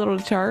silly little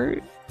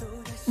chart.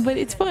 But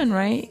it's fun,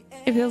 right?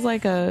 It feels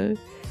like a...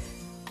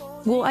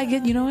 Well,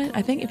 you know what?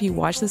 I think if you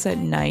watch this at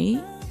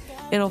night,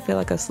 it'll feel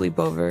like a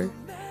sleepover.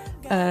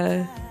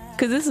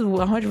 Because this is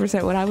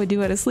 100% what I would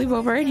do at a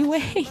sleepover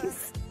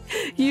anyways.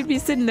 You'd be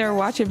sitting there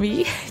watching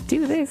me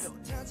do this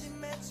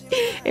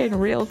in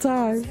real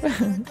time.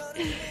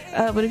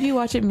 But if you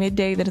watch it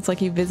midday, then it's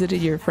like you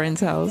visited your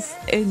friend's house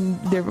and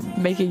they're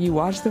making you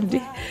watch them.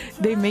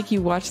 They make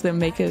you watch them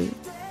make a...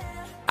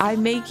 I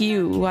make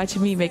you watch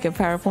me make a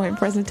PowerPoint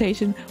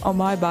presentation on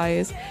my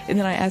bias, and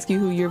then I ask you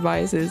who your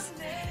bias is,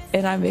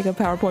 and I make a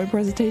PowerPoint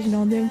presentation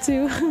on them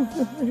too.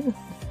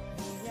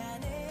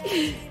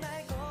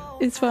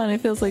 It's fun. It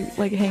feels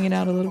like hanging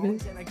out a little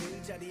bit.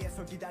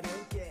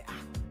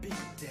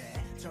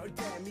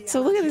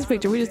 So look at this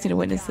picture. We just need to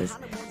witness this.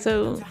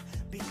 So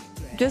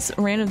just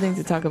random things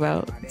to talk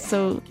about.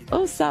 So,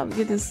 oh, stop.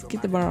 Get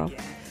the bar off.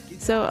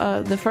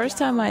 So the first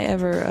time I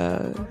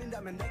ever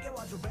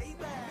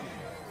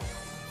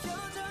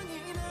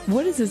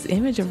what is this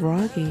image of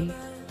Rocky?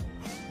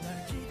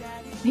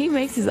 He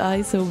makes his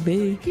eyes so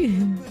big.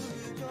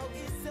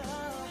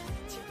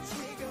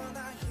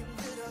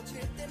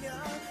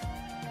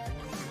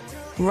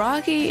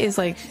 Rocky is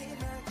like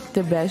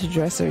the best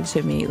dresser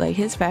to me. Like,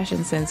 his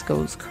fashion sense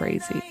goes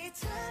crazy.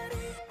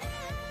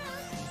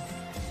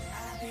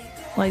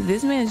 Like,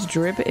 this man's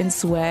drip and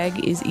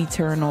swag is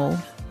eternal.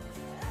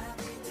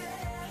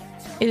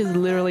 It is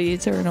literally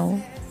eternal.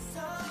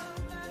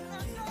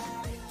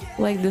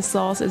 Like, the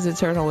sauce is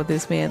eternal with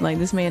this man. Like,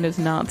 this man does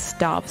not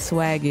stop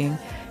swagging.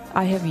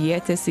 I have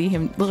yet to see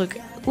him. Look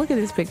at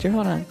this picture.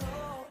 Hold on.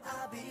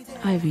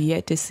 I have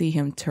yet to see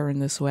him turn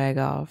the swag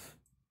off.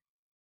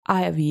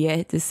 I have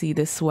yet to see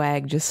the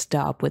swag just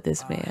stop with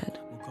this man.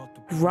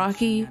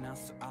 Rocky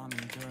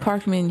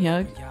Park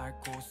Min-hyuk,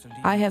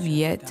 I have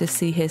yet to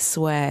see his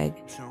swag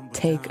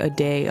take a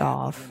day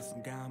off.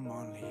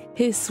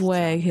 His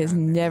swag has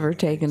never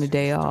taken a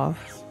day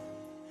off.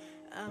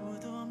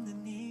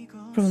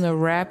 From the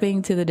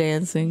rapping to the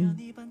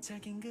dancing.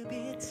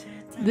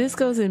 This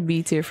goes in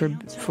B tier for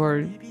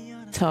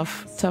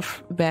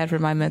tough, bad for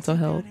my mental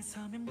health.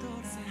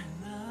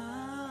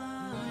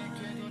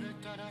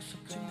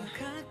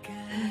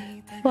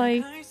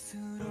 Like,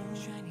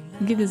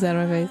 get this out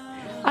of my face.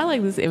 I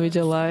like this image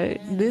a lot.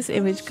 This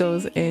image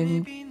goes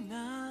in.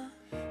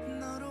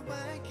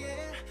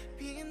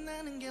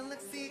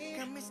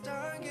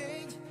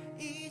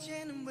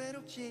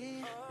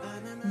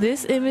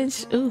 This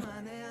image, ooh.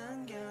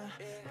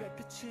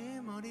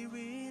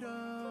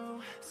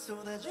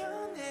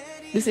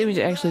 This image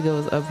actually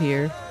goes up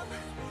here.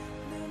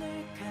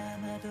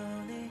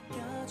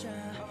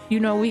 You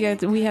know, we have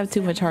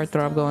too much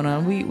heartthrob going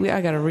on.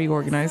 I gotta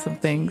reorganize some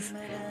things.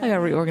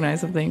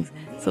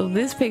 So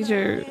this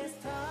picture,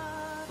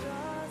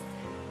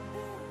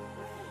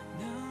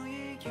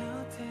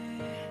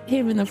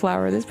 him in the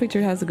flower. This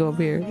picture has to go up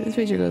here. This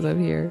picture goes up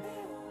here.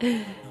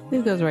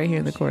 This goes right here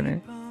in the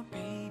corner.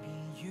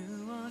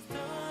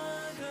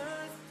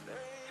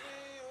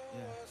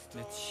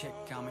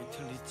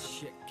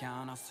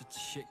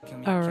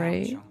 All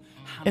right,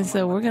 and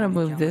so we're gonna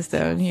move this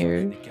down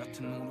here.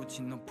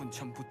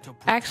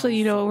 Actually,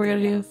 you know what we're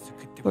gonna do?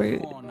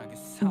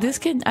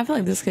 I feel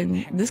like this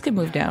can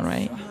move down,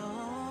 right?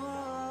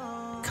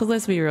 Cause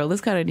let's be real,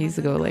 this kind of needs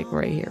to go like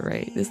right here,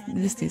 right? This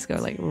needs to go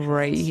like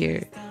right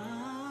here.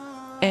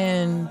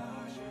 And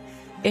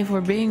if we're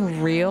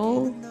being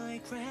real,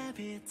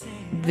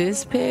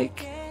 this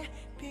pic,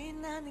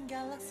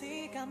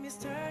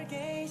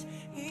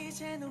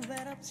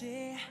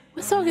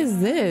 what song is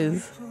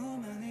this?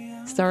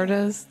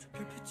 Stardust?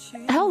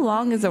 How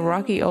long is a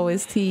Rocky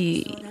OST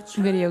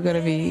video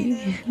gonna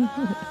be?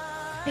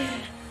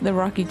 The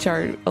Rocky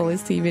chart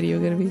OST video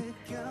gonna be?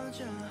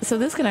 So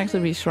this can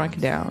actually be shrunk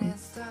down.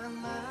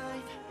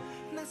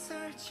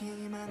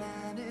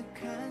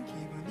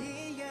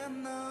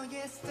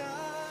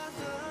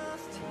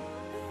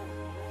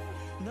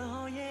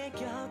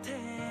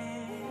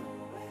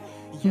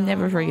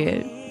 Never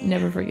forget.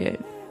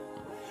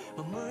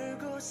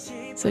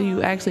 So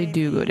you actually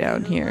do go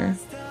down here.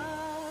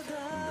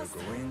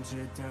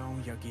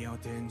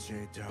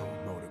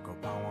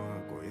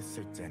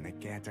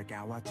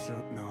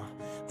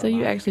 So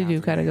you actually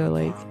do kind of go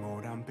like,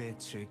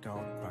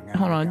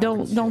 hold on,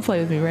 don't play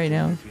with me right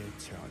now.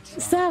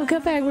 Stop,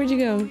 cut back, where'd you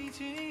go?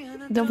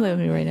 Don't play with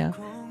me right now.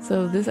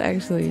 So this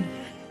actually,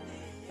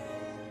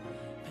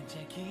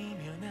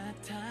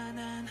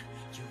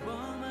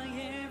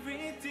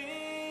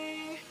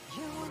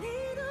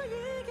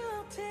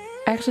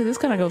 this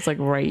kind of goes like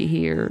right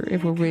here.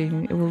 If we're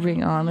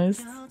being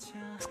honest,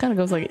 this kind of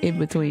goes like in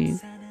between.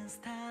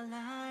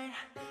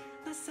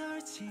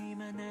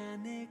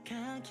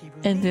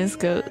 And this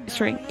goes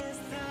shrink.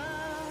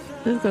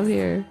 This goes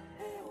here.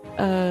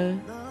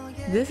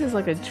 This is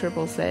like a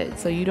triple set,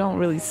 so you don't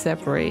really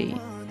separate.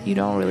 Did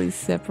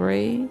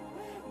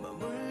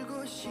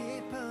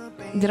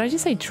I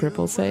just say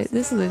triple set?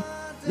 This is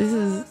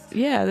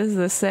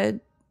a set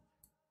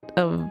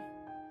of.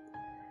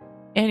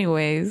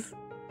 Anyways.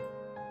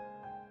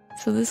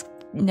 So this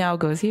now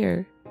goes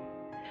here.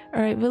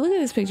 Alright, but look at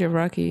this picture of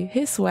Rocky.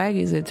 His swag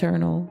is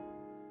eternal.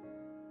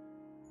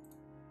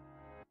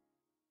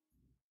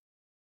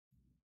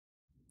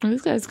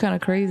 This guy's kind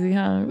of crazy,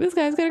 huh? This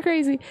guy's kind of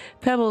crazy.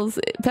 Pebbles,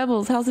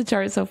 how's the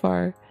chart so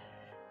far?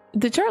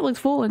 The chart looks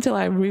full until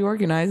I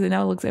reorganize it.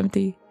 Now it looks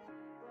empty.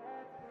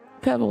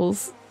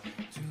 Pebbles.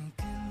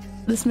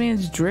 This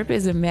man's drip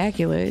is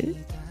immaculate.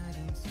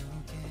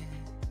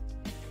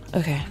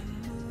 Okay.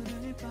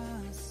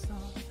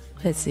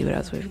 Let's see what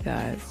else we've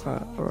got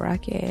for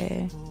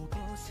Rocky.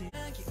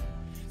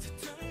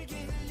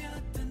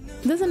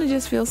 Doesn't it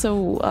just feel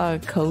so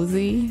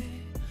cozy?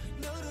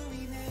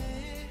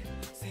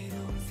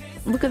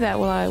 Look at that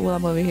while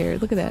I'm over here.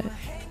 Look at that.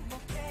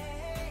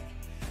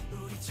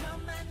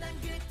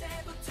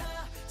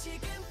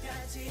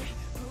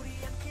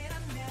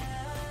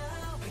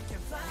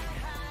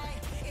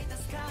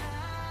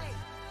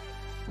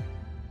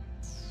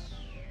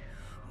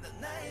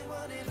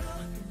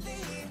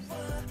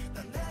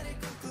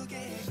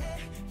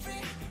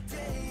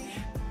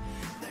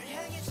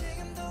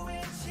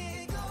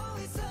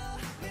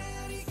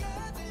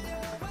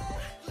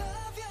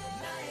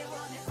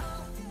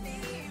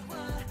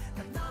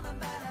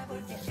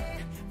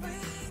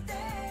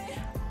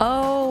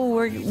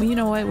 Oh, you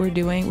know what we're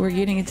doing? We're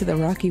getting into the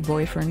Rocky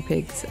boyfriend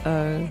pics.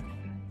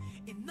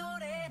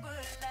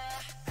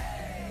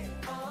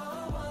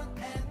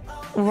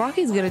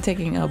 Rocky's good at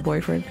taking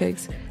boyfriend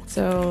pics.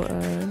 So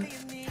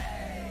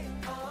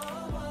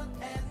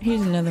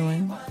Here's another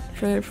one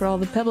for all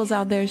the pebbles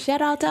out there.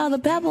 Shout out to all the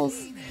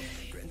pebbles.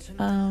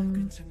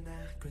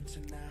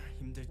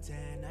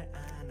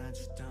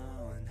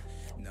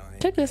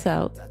 Check this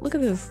out. Look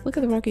at this. Look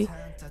at the Rocky.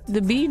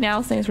 The B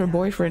now stands for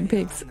boyfriend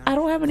pics. I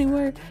don't have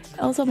anywhere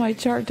else on my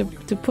chart to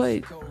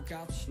put.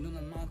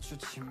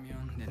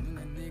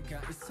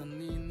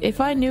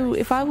 If I knew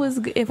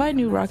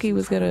Rocky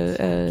was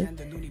gonna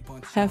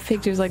have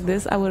pictures like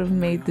this, I would have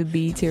made the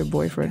B tier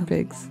boyfriend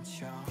pics.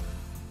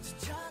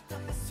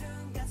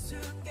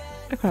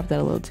 I cropped that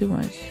a little too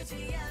much.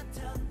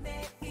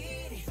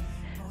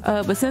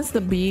 But since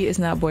the B is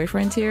not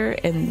boyfriend tier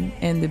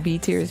and the B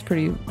tier is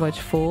pretty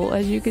much full,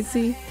 as you can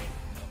see,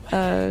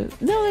 no,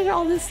 there's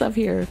all this stuff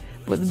here,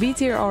 but the B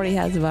tier already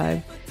has a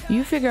vibe.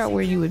 You figure out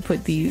where you would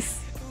put these.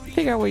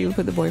 Figure out where you would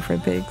put the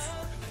boyfriend pics.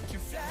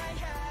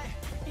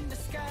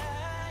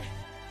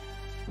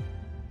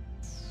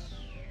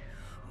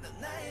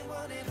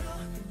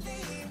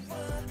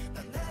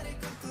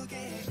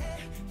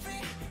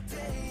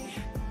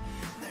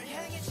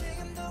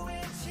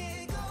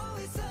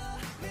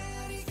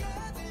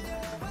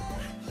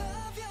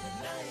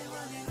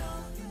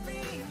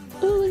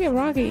 Ooh, look at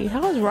Rocky.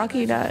 How is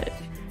Rocky not?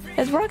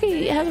 Has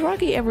Rocky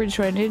ever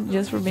trended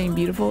just for being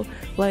beautiful?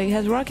 Like,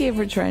 has Rocky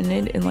ever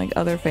trended in like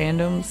other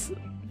fandoms?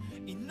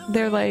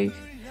 They're like,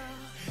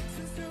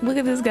 look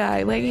at this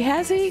guy. Like,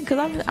 has he?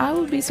 Because I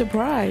would be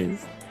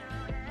surprised.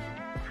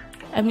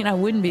 I mean, I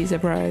wouldn't be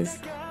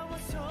surprised.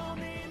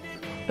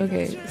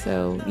 Okay,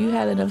 so you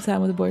had enough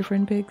time with the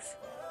boyfriend pics?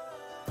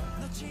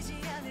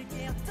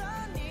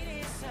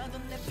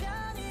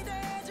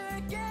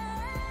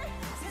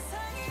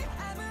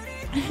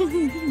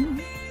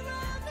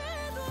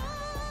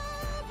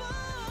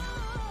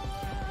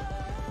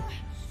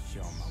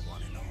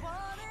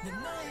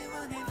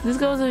 This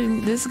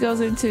goes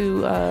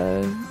into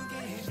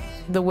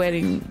the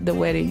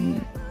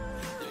wedding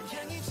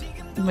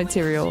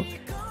material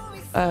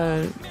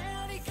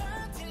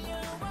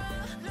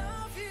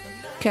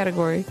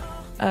category.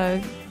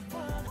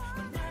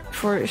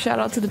 For shout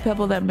out to the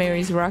pebble that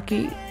marries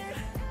Rocky,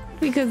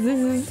 because this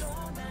is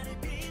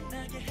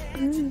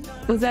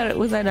was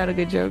that not a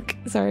good joke?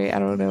 Sorry, I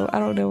don't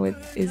know what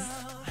is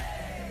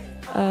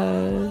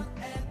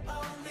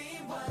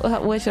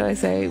what should I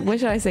say? What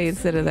should I say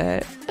instead of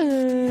that?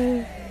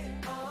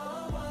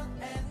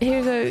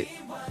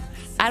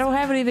 I don't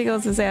have anything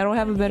else to say. I don't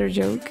have a better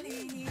joke.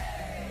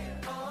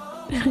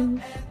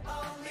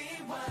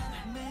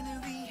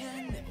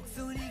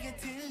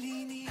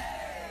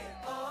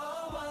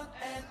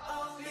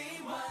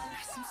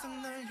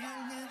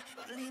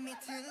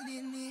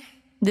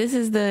 This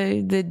is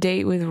the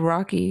date with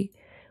Rocky.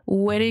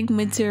 Wedding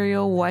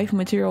material, wife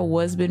material,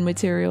 husband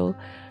material,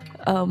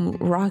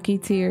 Rocky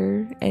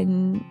tier,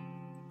 and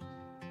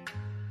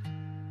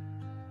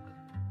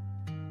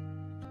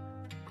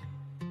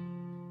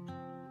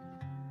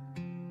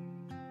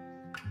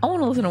I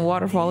want to listen to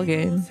Waterfall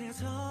again.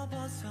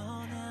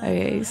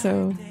 Okay,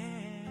 so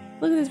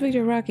look at this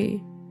picture of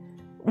Rocky.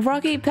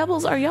 Rocky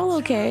Pebbles, are y'all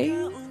okay?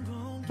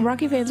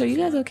 Rocky fans, are you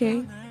guys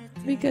okay?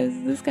 Because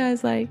this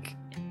guy's like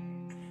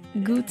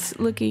Goots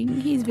looking.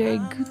 He's very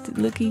Goot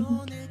looking.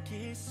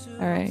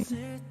 Alright.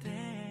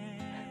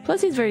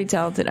 Plus he's very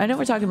talented. I know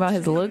we're talking about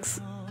his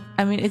looks.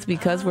 I mean, it's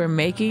because we're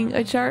making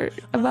a chart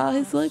about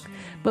his look,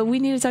 but we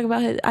need to talk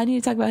about I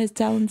need to talk about his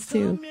talents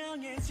too.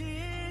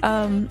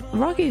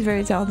 Rocky is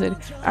very talented.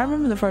 I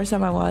remember the first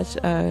time I watched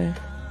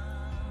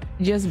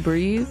Just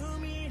Breathe,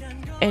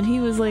 and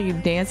he was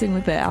like dancing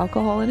with the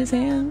alcohol in his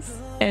hands,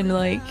 and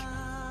like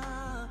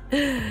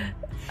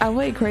I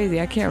went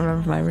crazy. I can't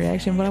remember my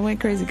reaction, but I went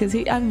crazy because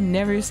I've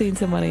never seen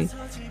somebody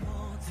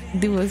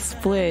do a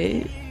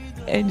split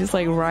and just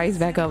like rise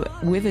back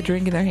up with a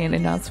drink in their hand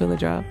and not spill a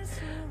drop.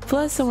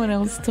 Plus someone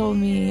else told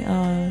me,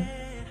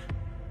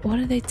 what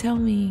did they tell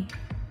me?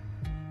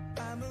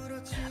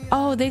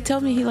 Oh, they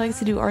told me he likes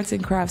to do arts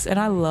and crafts, and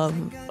I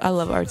love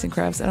arts and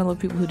crafts, and I love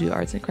people who do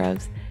arts and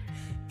crafts.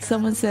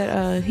 Someone said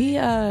I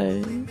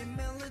think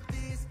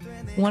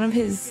one of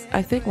his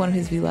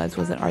V-Lives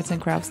was an arts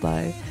and crafts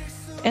live,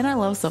 and I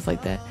love stuff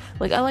like that.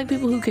 Like, I like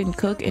people who can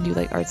cook and do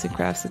like arts and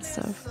crafts and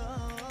stuff,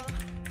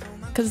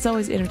 because it's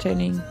always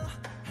entertaining.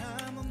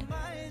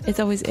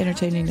 It's always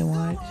entertaining to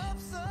watch.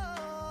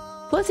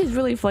 Plus he's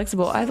really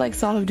flexible. I like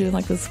saw him doing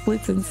like the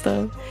splits and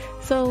stuff,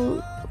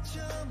 so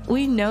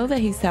we know that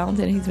he's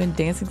talented and he's been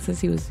dancing since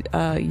he was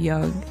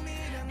young.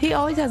 He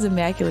always has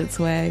immaculate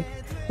swag.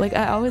 Like,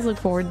 I always look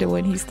forward to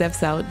when he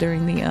steps out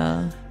during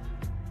the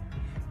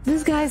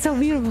this guy is so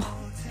beautiful.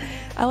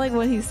 I like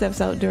when he steps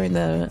out during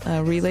the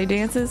relay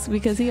dances,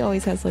 because he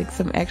always has like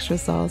some extra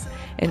sauce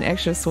and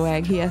extra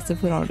swag he has to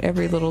put on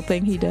every little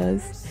thing he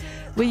does.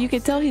 But you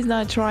can tell he's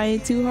not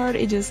trying too hard.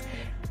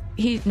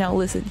 Now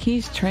listen,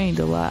 he's trained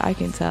a lot. I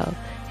can tell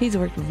he's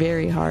worked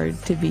very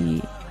hard to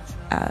be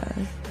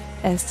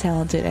as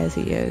talented as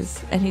he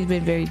is, and he's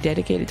been very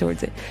dedicated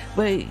towards it.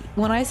 But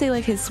when I say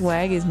like his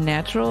swag is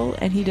natural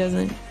and he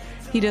doesn't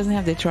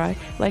have to try,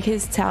 like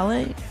his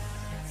talent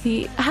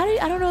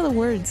I don't know the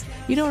words.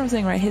 You know what I'm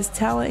saying, right? His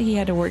talent he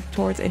had to work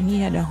towards and he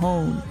had to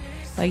hone.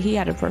 Like he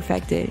had to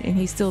perfect it, and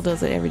he still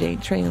does it every day,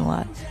 training a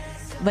lot.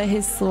 But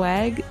his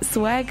swag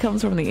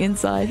comes from the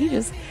inside.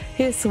 His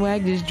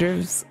swag just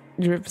drips.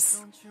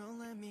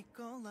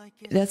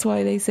 That's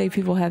why they say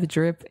people have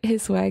drip.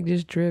 His swag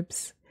just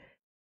drips.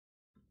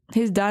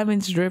 His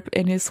diamonds drip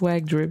and his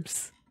swag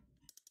drips.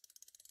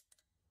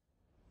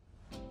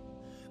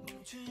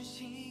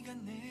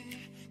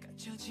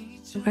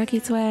 Rocky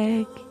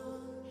swag.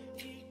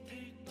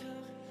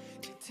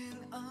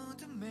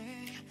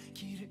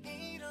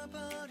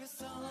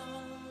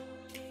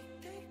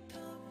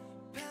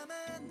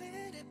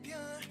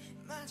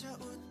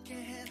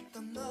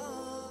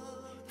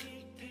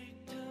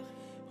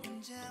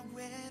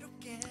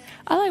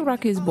 I like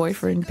Rocky's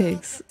boyfriend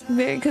pics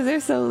because they're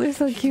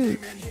so cute.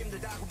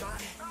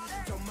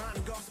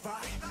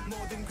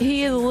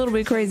 He is a little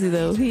bit crazy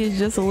though. He is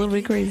just a little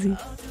bit crazy.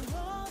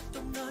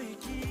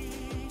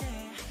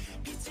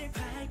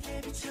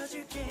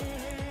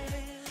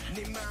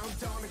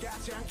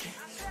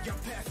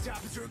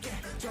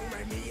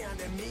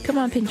 Come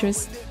on,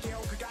 Pinterest.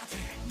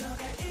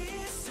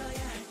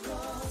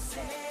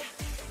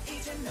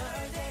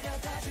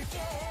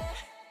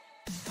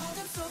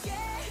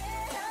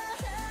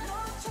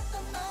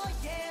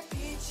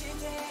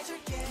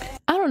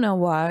 I don't know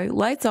why.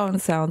 Lights On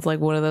sounds like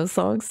one of those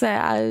songs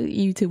that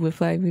YouTube would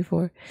flag me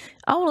for.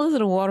 I want to listen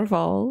to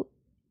Waterfall.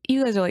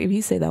 You guys are like, if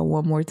you say that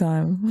one more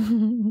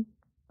time.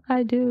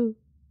 I do.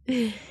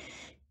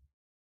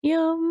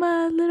 You're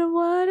my little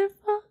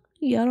waterfall.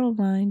 Y'all don't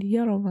mind.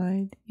 Y'all don't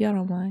mind. Y'all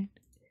don't mind.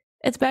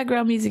 It's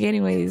background music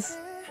anyways.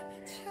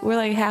 We're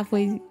like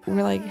halfway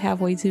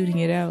tuning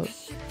it out.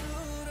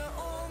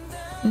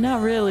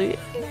 Not really.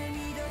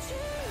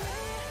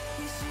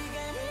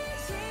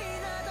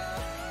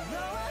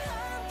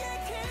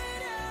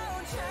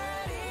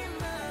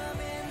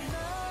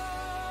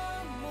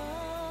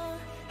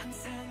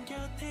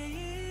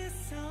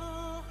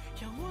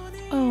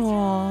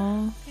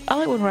 Oh, I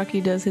like when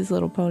Rocky does his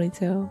little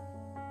ponytail.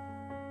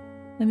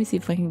 Let me see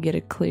if I can get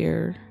it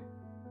clear.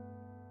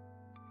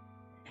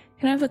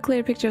 Can I have a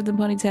clear picture of the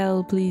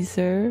ponytail, please,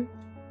 sir?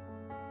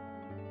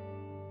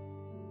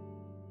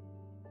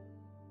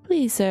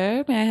 Please,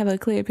 sir, may I have a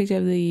clear picture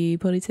of the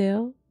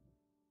ponytail?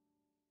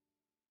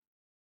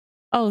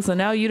 Oh, so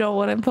now you don't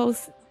want to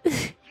post?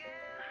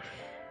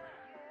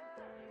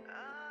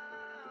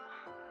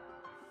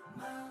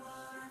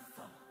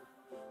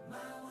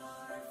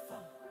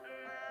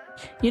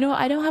 You know,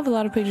 I don't have a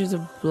lot of pictures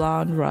of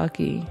blonde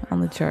Rocky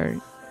on the chart.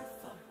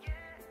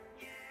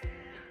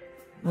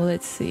 Well,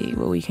 let's see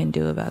what we can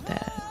do about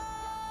that.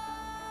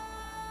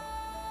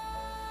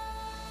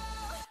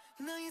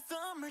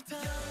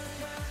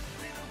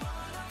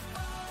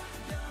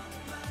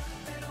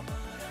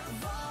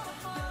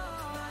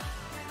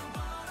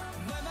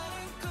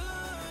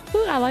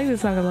 Ooh, I like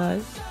this song a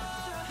lot.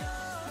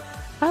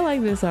 I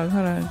like this song.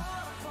 Hold on.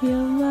 You're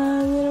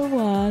my little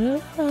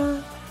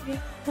waterfall.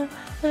 You're my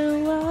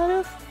little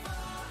waterfall.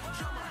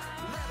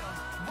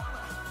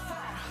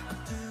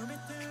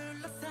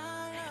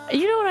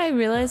 You know what I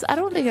realized? I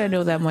don't think I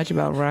know that much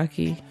about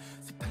Rocky.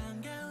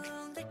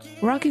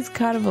 Rocky's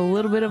kind of a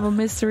little bit of a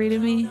mystery to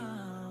me.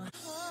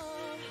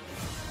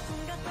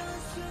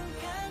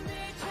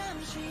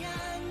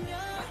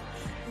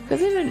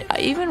 Because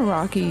even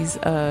Rocky's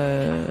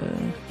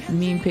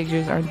meme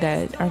pictures aren't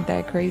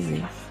that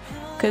crazy.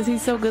 Because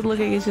he's so good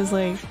looking, it's just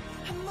like,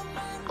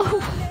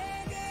 oh,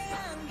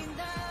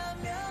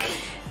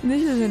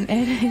 this is an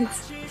edit.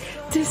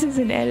 This is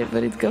an edit,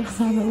 but it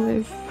goes on the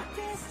list.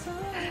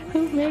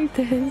 Who made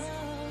this?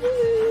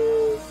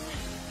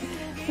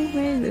 Who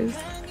made this?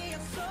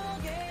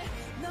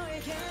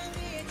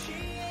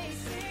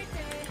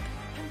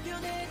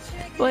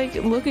 Like,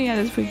 looking at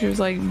this picture is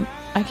like,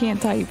 I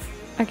can't type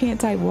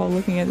while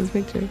looking at this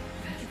picture.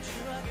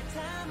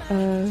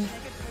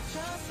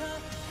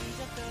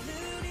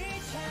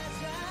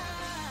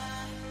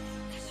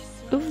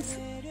 Oops.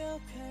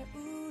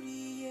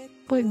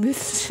 Like,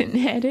 this is an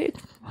edit?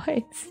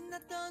 What?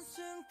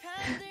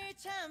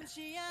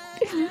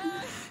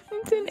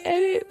 It's an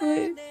edit,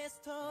 but...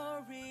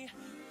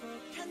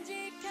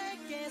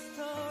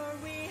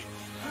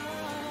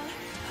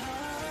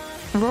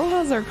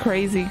 Rojas are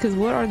crazy, because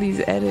what are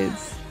these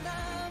edits?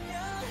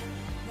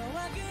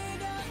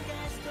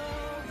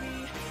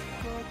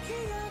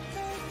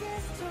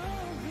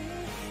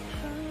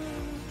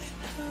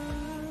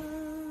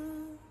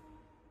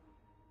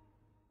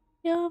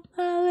 You're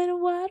my little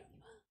waterfall.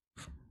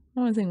 I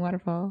want to sing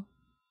Waterfall.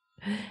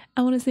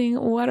 I want to sing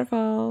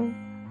Waterfall.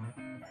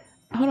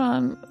 Hold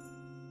on.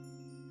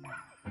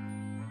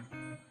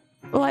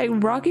 Like,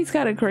 Rocky's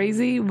kind of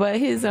crazy, but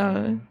his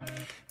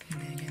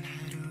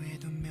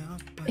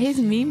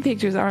meme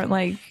pictures aren't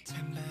like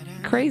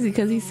crazy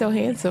because he's so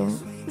handsome.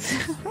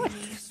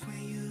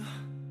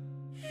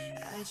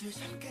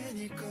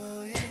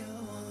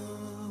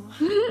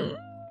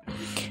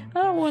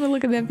 I don't want to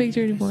look at that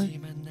picture anymore.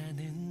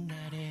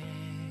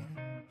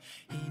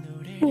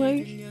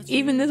 Like,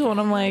 even this one,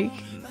 I'm like,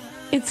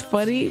 It's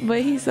funny,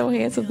 but he's so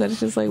handsome that it's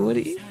just like,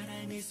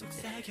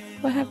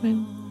 what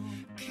happened?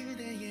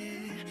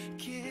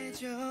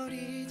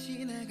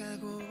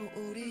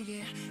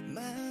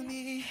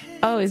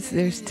 Oh,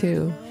 there's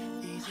two.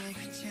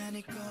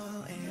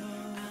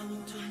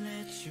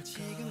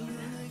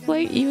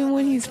 Like, even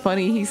when he's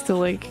funny, he's still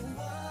like...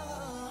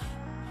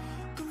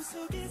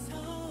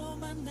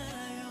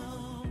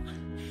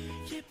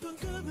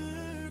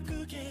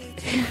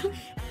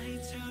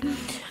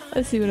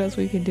 Let's see what else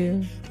we can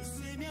do.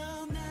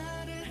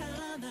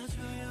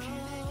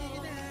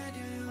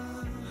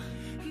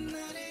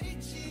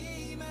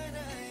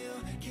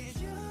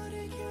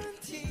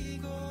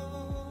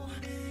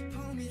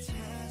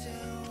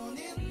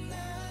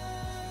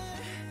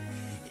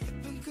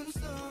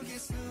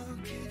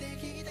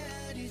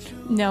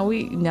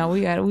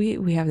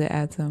 We have to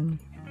add some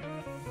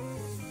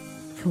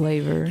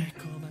flavor,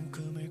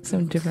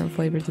 some different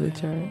flavor to the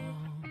chart.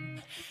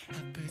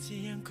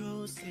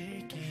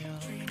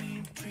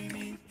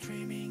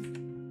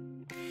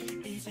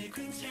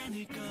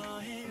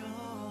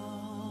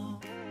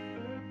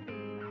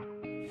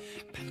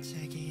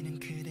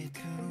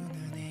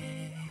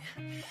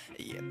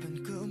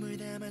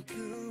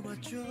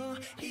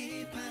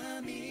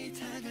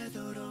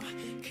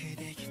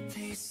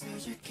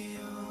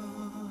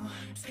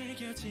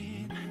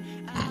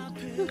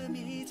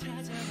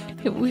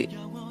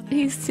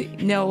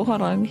 No,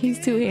 hold on.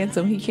 He's too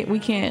handsome. We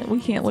can't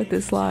let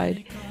this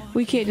slide.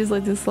 We can't just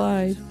let this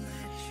slide.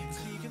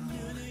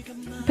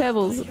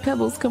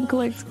 Pebbles, come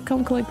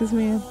collect this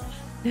man.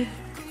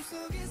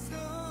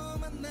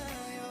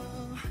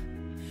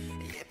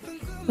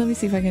 Let me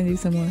see if I can do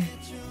some more.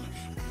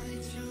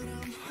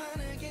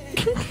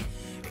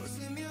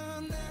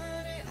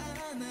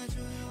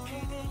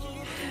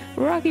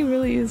 Rocky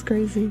really is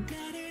crazy.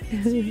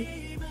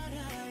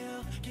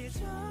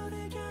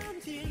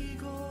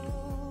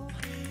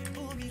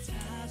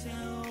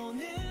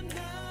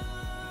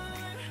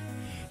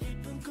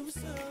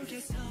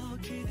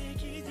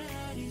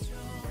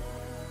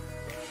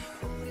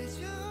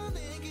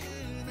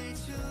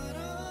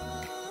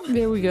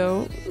 There we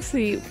go.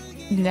 See,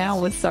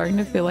 now it's starting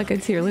to feel like a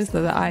tier list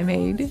that I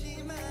made.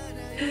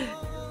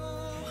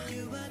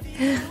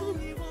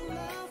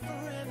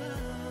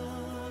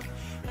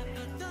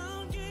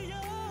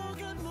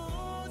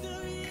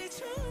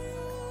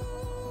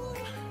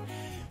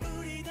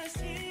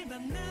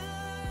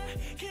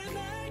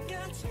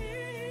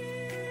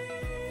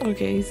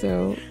 Okay,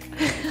 so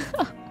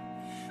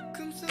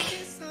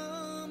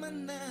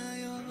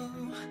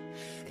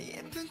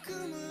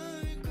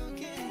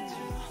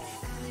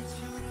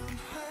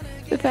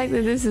the fact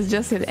that this is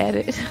just an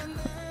edit.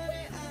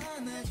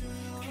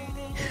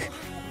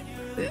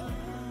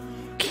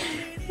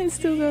 It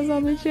still goes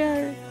on the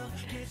shirt.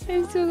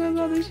 It still goes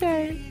on the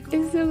shirt.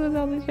 It still goes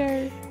on the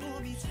shirt.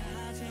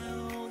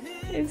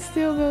 It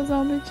still goes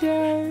on the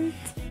shirt.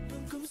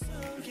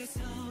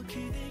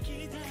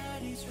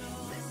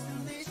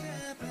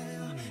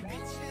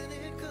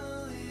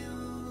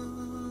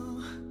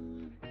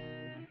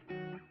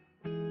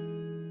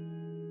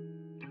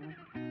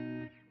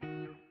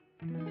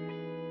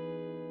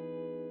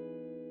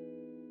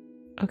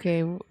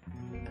 Okay,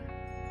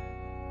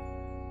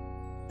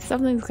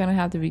 something's gonna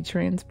have to be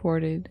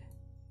transported.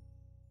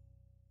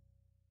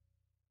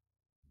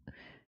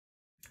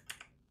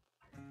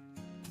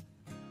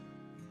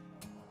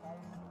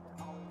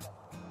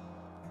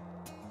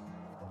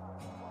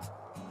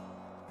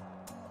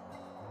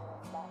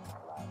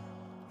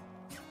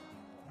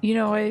 You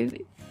know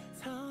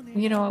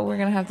what? We're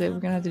gonna have to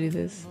do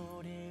this.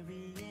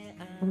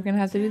 We're gonna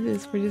have to do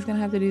this. We're just gonna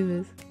have to do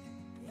this.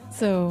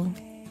 So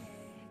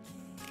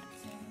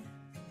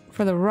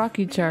for the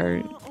Rocky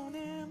chart,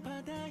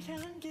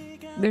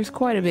 there's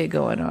quite a bit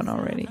going on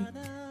already.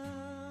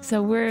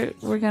 So we're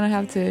gonna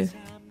have to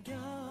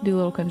do a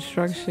little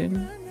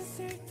construction.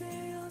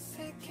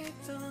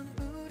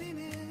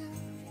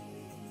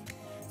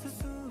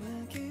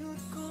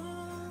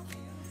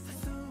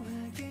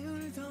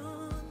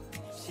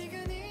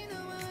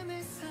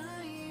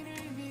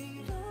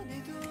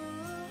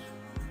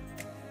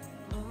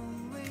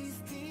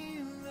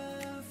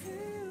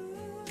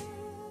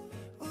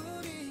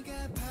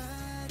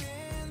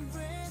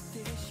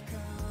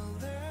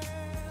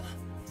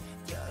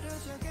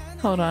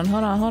 Hold on.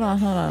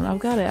 I've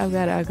got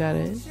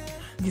it.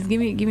 Just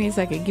give me a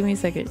second.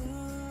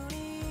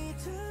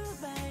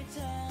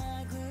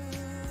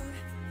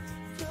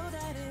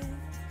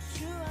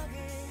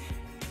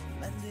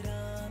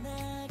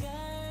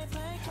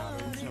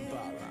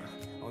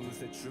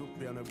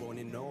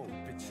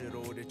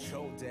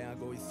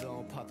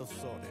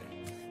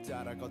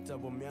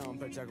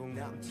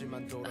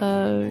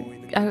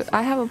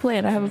 I have a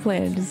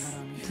plan.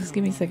 Just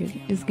give me a second.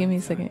 Give me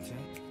a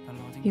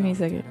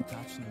second.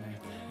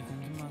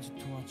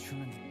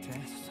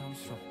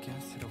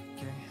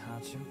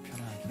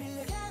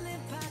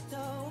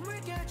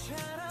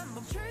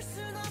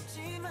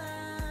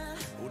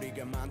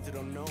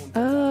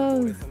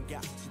 Oh.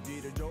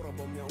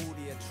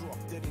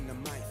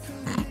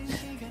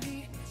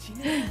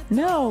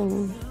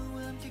 No.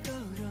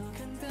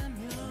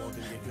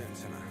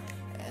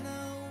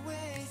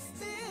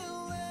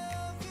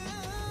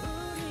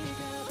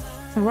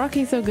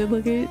 Rocky's so good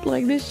looking.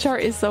 Like, this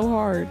chart is so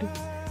hard.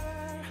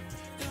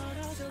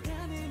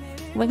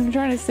 Like, I'm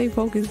trying to stay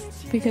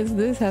focused because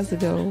this has to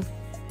go.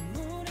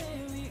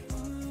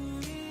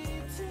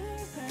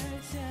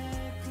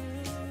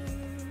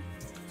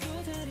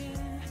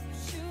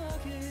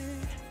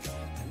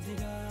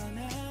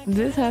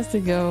 This has to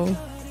go.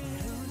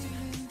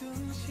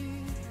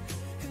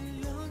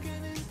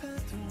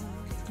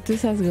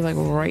 This has to go like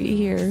right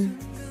here.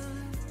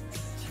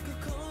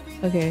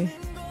 Okay.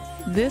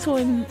 This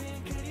one.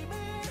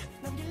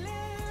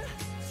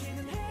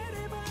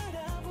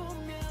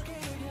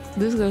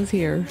 This goes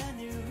here.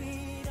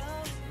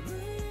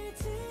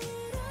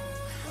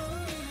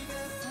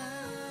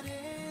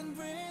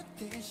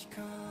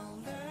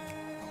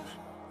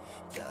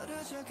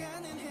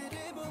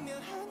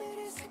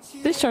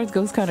 This chart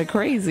goes kind of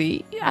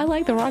crazy. I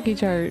like the Rocky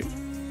chart.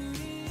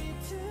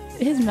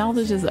 His mouth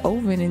is just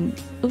open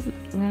and oops,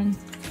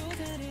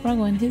 wrong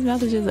one. His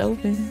mouth is just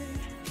open.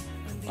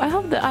 I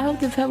hope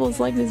the Pebbles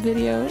like this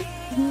video.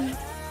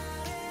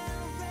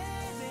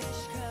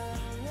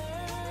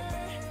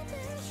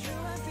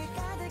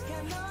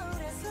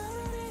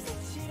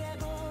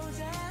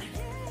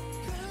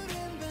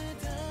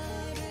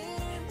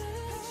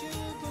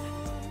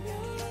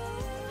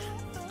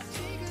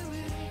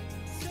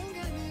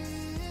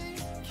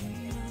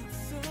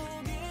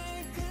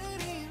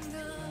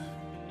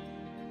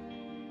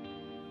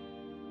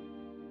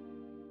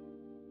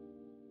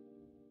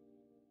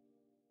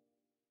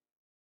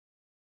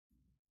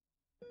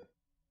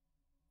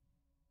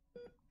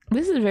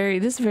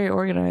 This is very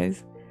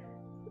organized.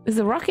 Is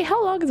the Rocky,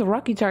 how long is the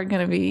Rocky chart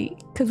gonna be?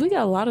 Because we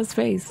got a lot of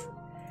space.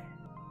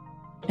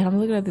 And I'm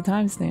looking at the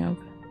timestamp.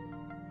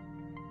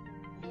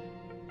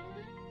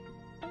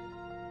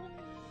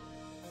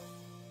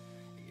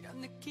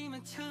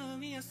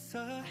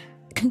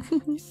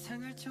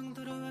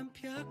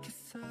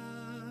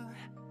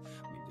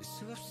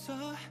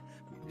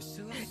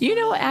 You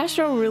know,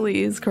 Astro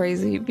really is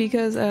crazy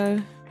because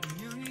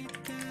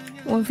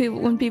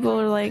when people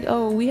are like,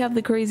 oh, we have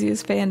the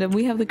craziest fandom,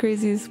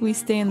 we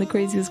stay in the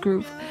craziest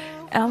group,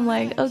 and I'm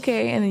like,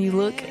 okay, and then you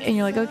look and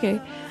you're like,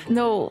 okay,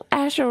 no,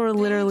 Astro are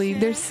literally,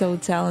 they're so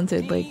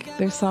talented. Like,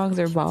 their songs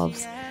are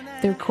bobs,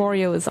 their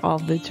choreo is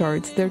off the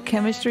charts, their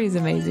chemistry is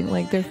amazing,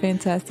 like, they're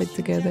fantastic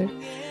together.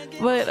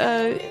 But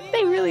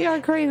they really are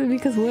crazy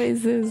because what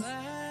is this?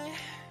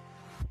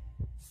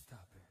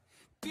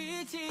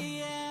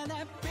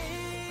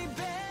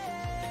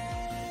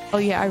 Oh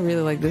yeah, I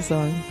really like this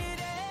song.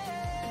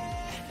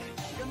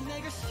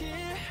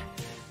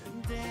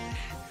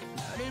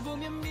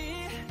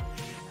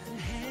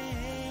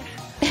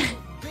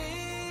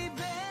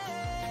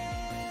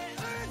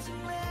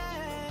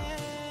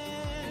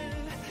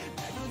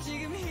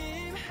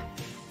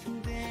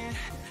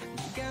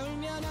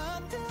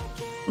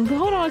 But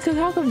hold on, because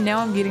how come now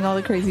I'm getting all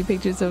the crazy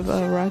pictures of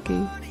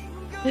Rocky?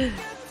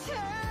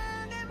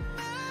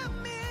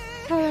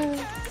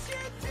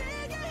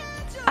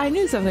 I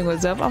knew something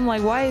was up. I'm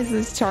like, why is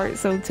this chart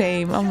so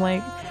tame? I'm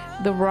like,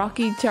 the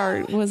Rocky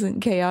chart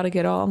wasn't chaotic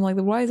at all. I'm like,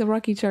 why is the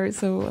Rocky chart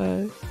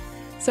so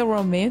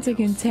romantic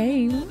and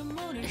tame?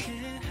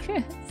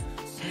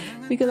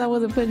 Because I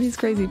wasn't putting these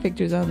crazy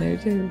pictures on there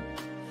too.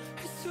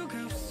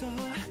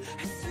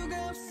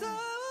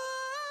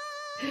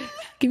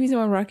 Give me some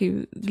more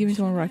Rocky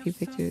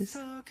pictures.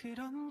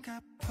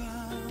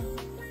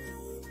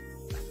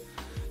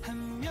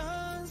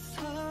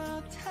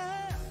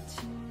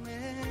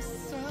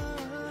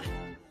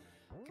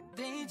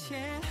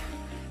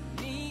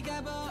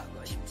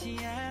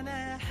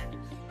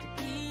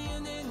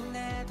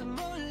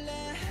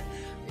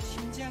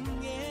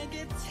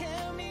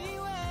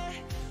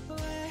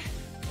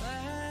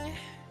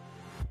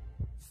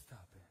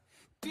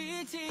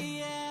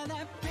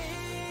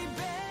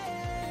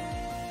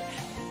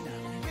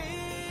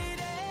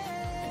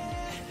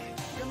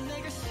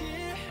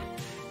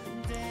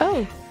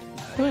 Oh,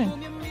 come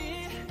on.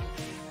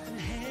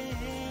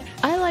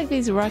 I like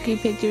these Rocky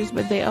pictures,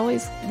 but they're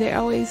always,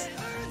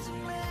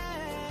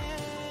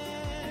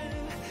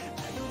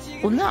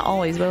 well, not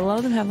always, but a lot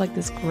of them have like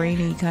this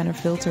grainy kind of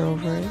filter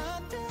over it.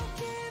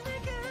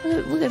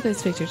 Look at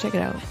this picture, check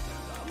it out.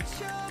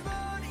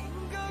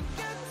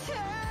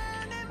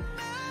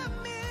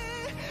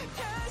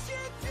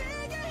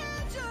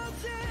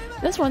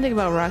 That's one thing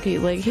about Rocky,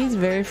 like, he's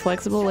very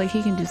flexible, like,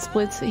 he can do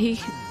splits,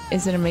 he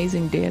is an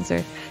amazing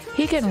dancer,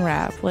 he can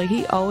rap, like,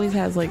 he always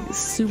has like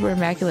super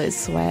immaculate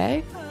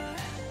swag.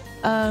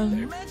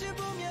 I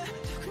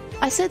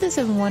said this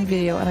in one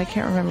video and I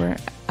can't remember,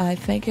 I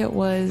think it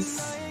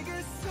was,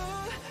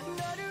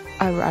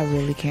 I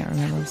really can't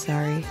remember, I'm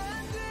sorry,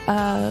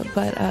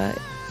 but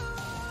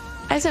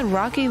I said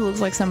Rocky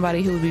looks like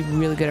somebody who would be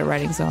really good at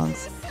writing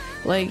songs.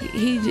 Like,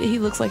 he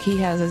looks like he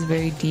has this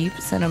very deep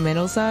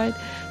sentimental side.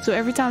 So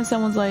every time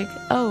someone's like,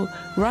 oh,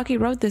 Rocky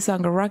wrote this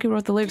song or Rocky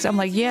wrote the lyrics, I'm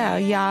like, yeah,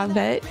 I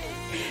bet.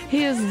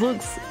 He just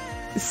looks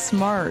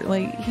smart.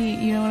 Like he,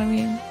 you know what I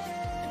mean?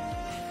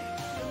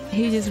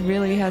 He just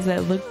really has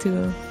that look to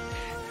him.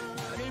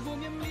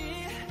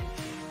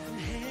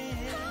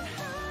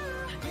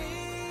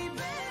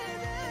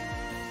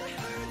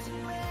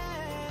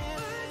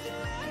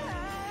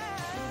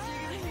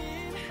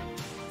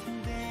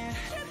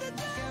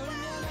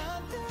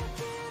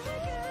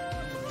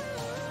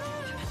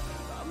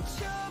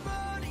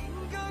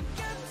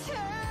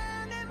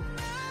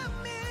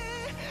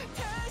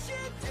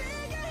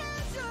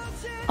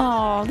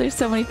 Oh, there's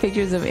so many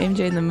pictures of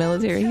MJ in the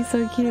military. He's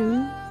so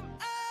cute.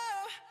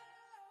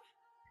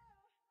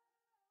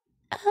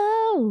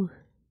 Oh.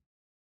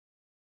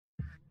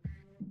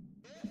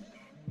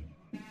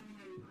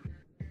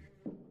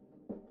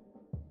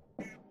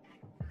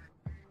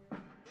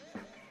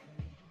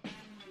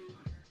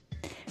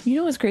 You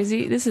know what's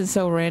crazy? This is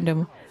so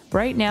random.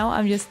 Right now,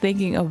 I'm just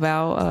thinking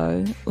about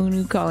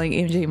Unu calling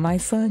MJ my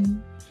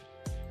son.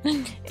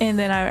 And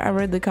then I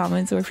read the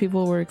comments where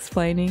people were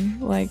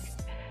explaining like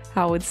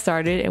how it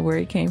started and where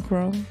it came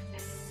from.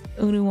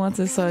 Unu wants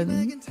a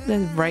son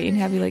that's bright and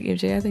happy like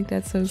MJ. I think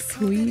that's so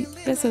sweet.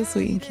 That's so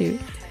sweet and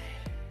cute.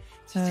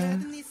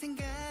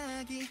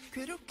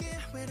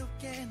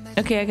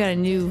 Okay, I got a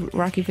new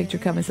Rocky picture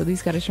coming, so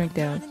these gotta shrink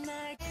down.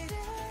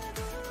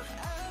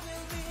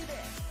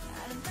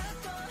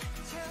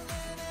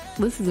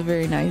 This is a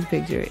very nice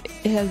picture.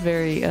 It has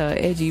very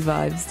edgy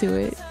vibes to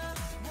it.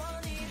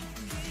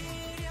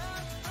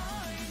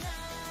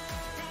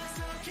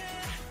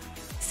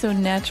 So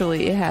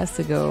naturally, it has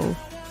to go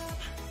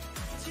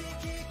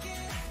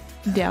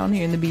down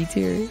here in the B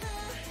tier.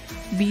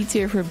 B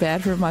tier for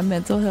bad for my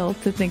mental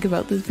health to think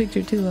about this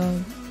picture too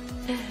long.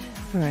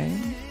 Alright,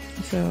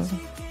 so.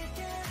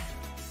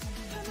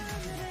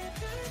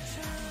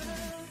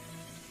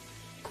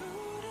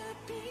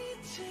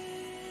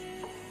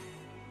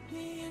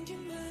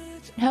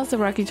 How's the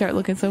Rocky chart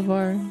looking so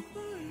far?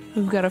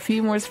 We've got a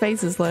few more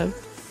spaces left.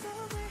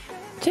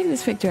 Check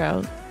this picture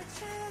out.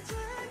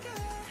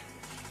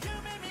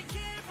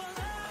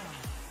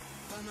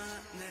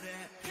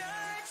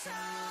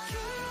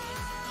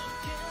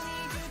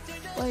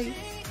 Like,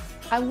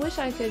 I wish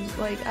I could,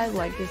 like, I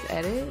like this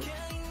edit.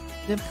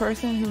 The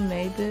person who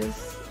made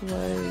this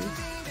was...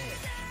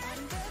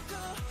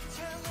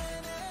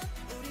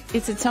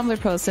 It's a Tumblr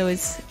post, so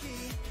it's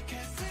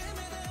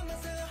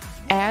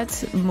at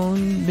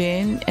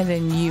Moonbin and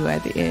then you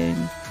at the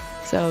end.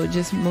 So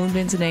just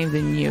Moonbin's name,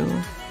 then you.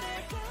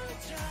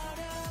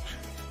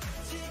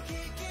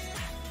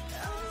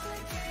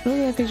 Look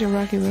at that picture of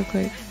Rocky real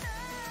quick.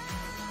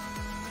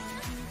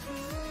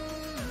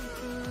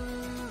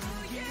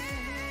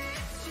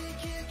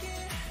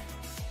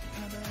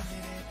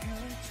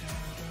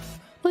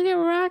 Look at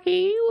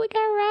Rocky! Look at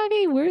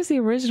Rocky! Where's the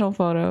original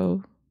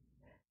photo?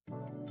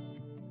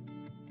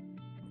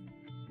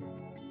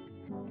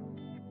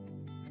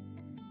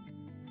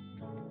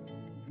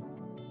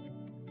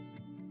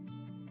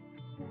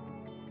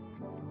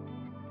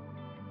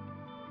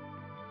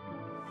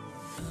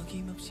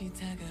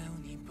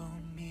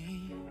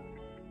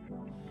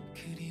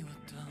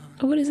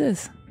 Oh, what is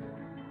this?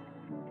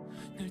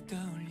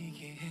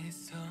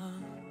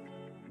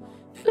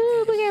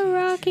 Ooh, look at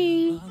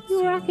Rocky.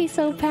 Rocky's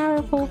so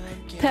powerful.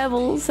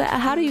 Pebbles,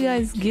 how do you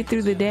guys get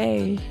through the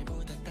day?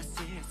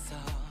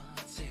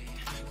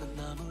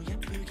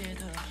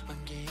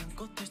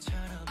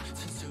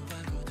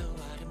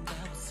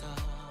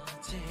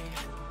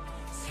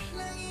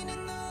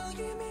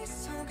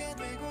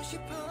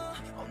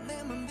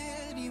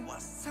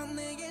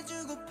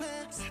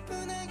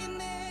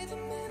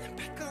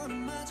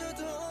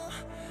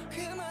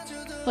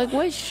 Like,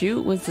 what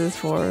shoot was this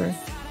for?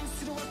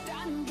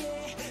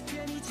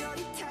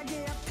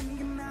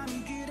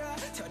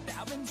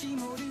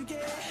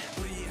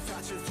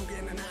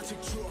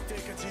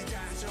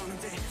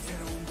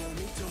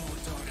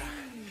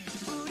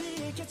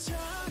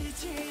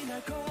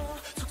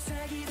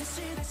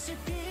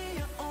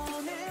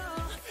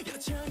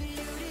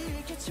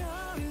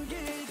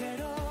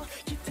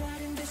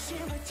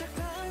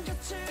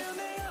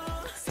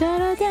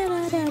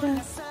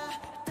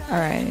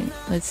 Alright,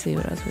 let's see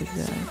what else we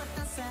got.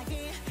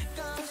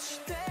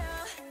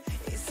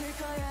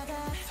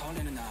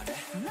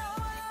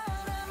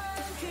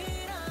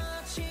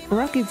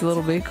 Rocky's a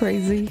little bit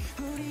crazy.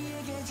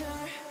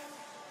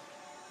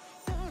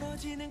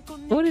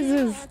 What is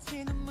this?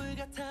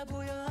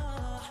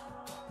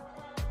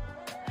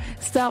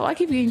 Stop, I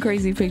keep getting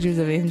crazy pictures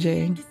of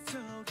MJ.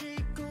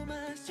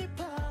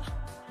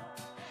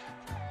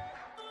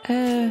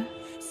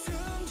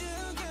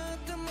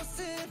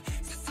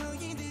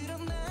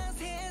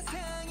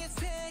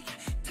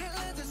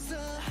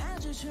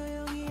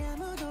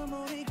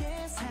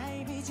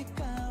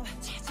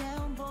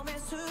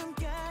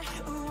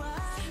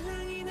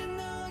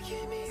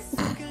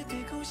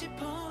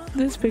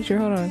 This picture,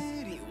 hold on.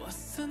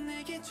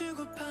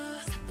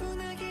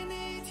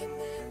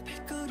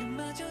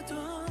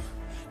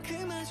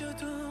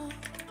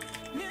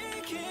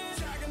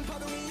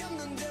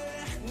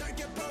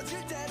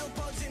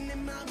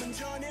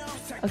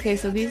 Okay,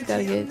 so these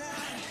gotta get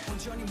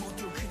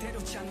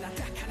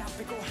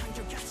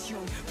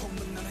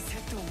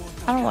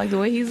I don't like the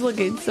way he's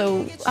looking,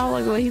 so I don't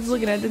like the way he's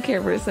looking at the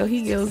camera, so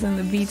he goes in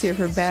the B tier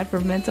for bad for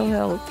mental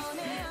health.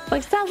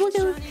 Like, stop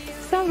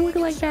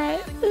looking like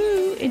that.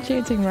 Ooh,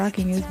 Enchanting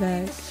Rocking is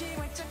back.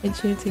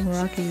 Enchanting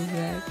Rocking is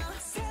back.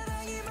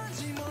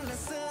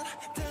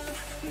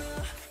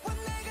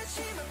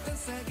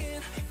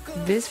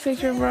 This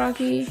picture of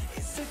Rocky.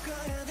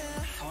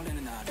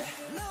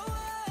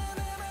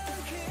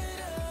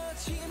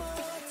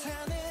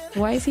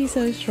 Why is he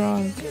so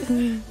strong?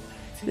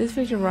 This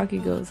picture of Rocky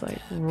goes like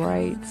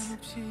right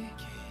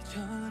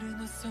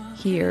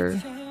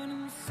here.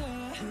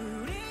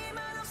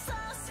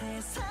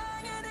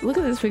 Look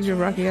at this picture of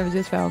Rocky I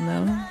just found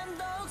though.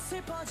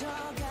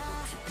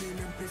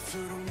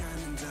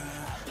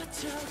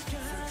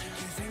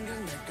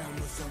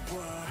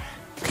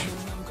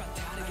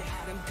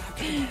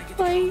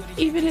 Like,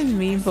 even his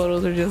meme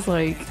photos are just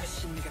like,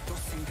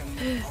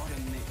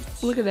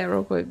 look at that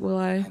real quick while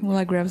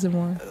I grab some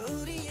more.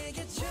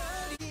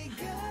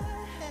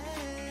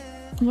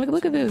 Like,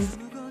 look at this.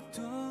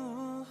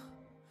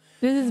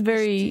 This is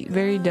very,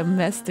 very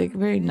domestic,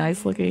 very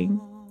nice looking.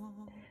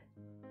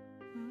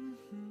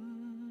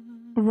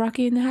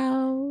 Rocky in the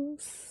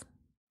house.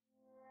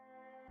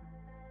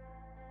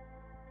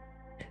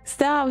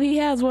 Stop, he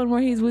has one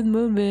where he's with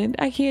Moonbin.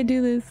 I can't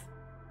do this.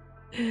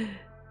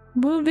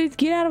 Moonbin,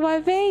 get out of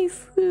my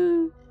face.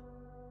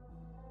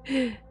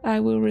 I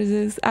will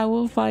resist. I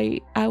will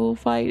fight. I will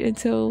fight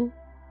until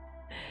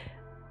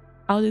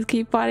I'll just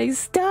keep fighting.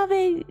 Stop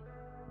it.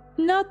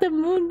 Not the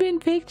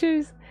Moonbin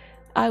pictures.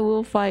 I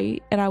will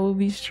fight and I will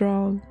be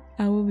strong.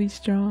 I will be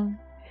strong.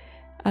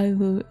 I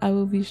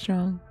will be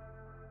strong.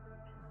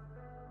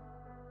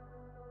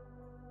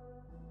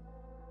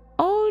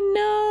 Oh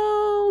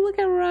no! Look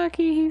at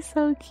Rocky. He's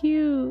so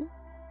cute.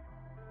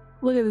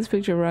 Look at this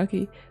picture of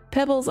Rocky.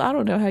 Pebbles, I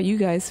don't know how you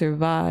guys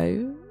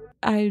survive.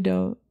 I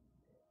don't.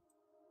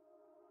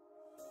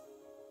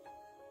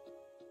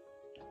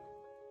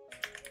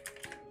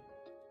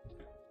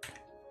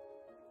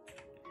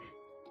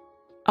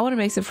 I want to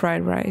make some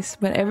fried rice,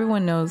 but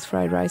everyone knows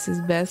fried rice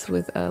is best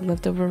with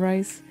leftover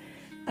rice.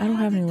 I don't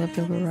have any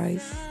leftover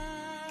rice.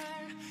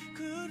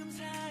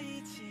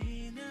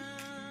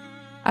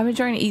 I've been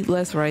trying to eat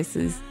less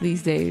rices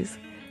these days.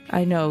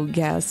 I know,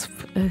 gasp.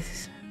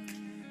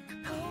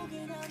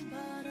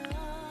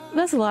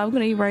 That's a lot. I'm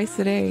gonna eat rice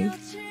today.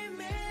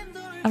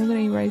 I'm gonna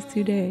eat rice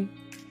today.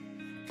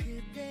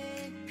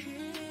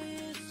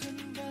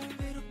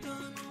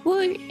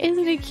 Look,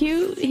 isn't it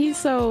cute? He's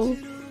so...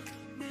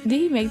 Did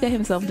he make that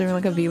himself during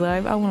like a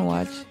V-Live? I want to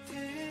watch.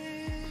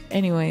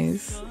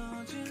 Anyways,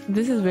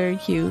 this is very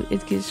cute.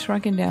 It gets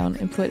shrunken down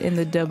and put in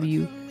the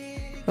W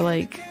for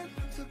like...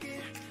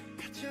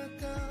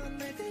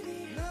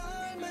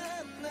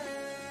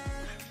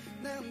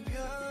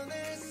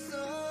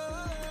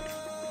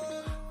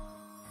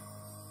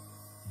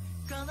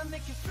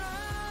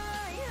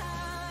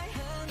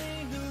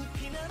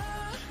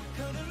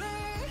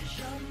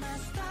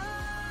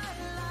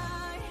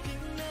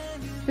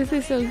 This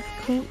is so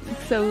cool,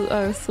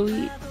 so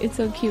sweet. It's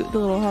so cute, the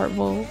little heart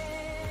bowl.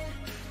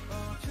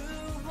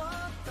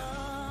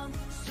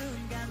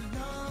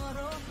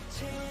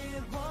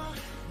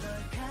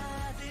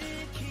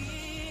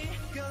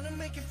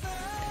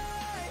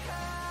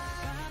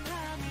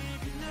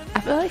 I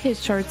feel like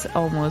his chart's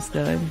almost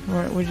done.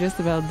 We're just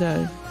about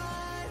done.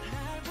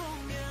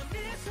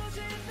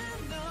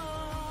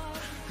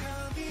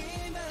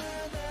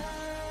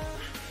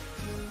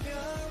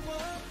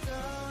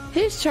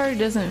 His chart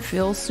doesn't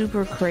feel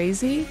super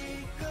crazy,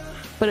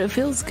 but it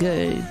feels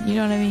good. You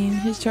know what I mean?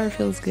 His chart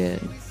feels good.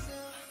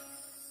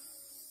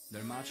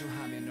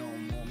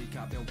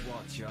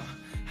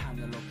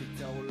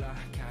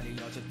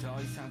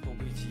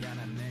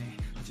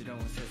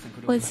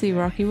 Let's see,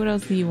 Rocky, what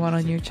else do you want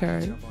on your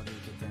chart?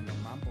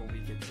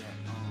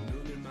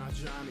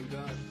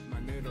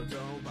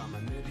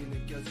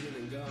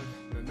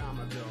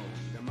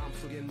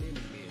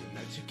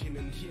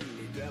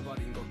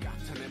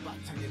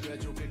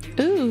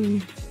 Ooh.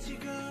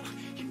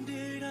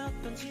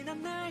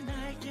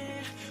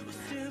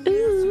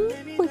 Ooh.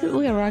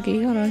 Look at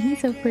Rocky. Hold on.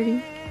 He's so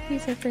pretty.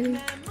 He's so pretty.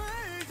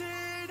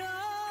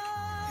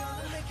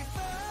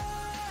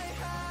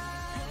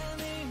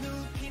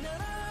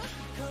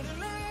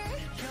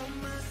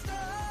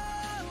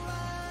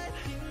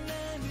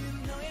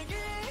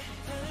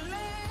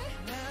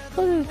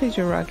 Look at the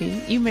picture of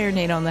Rocky. You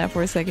marinate on that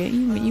for a second.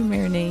 You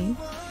marinate.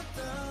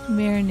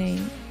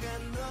 Marinate.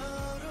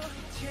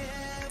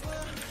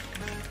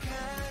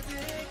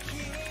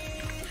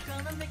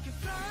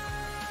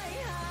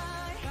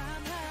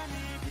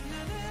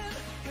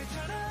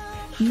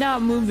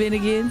 Not moving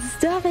again.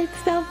 Stop it.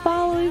 Stop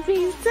following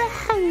me. Stop.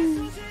 Stop.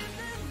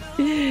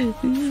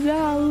 Leave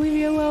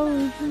me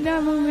alone.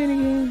 Not moving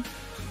again.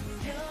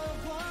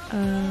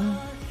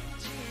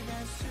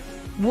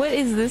 What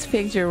is this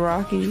picture,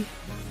 Rocky?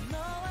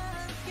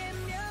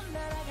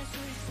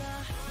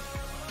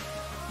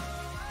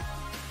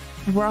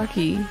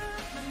 Rocky.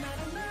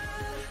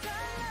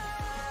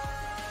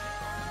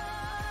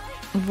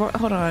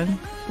 Hold on,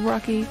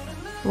 Rocky.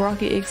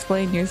 Rocky,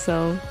 explain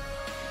yourself.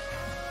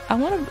 I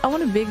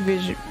want a big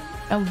version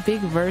of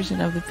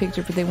the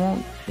picture, but they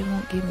won't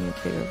give me a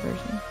bigger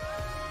version.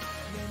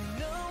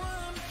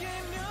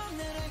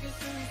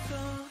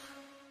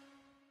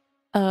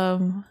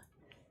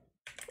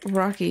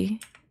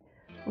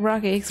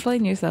 Rocky,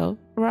 explain yourself.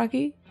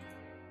 Rocky,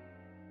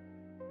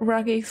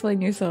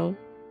 explain yourself.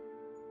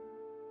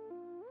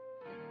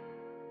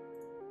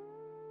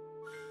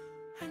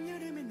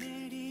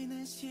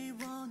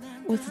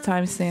 What's the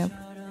timestamp?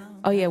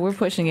 Oh yeah, we're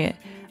pushing it.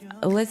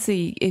 Let's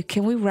see.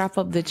 Can we wrap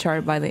up the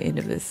chart by the end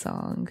of this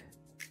song?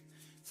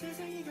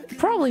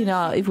 Probably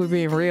not, if we're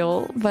being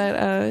real. But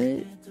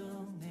I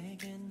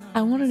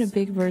wanted a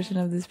big version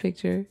of this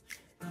picture,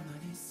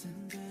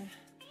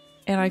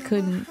 and I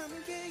couldn't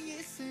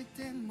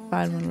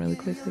find one really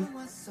quickly.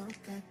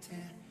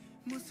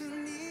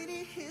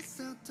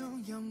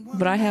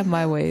 But I have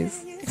my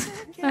ways.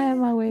 I have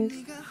my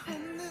ways.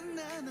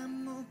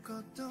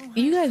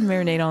 You guys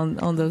marinate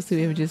on those two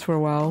images for a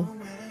while.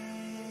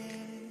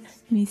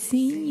 Let me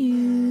see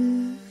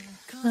you.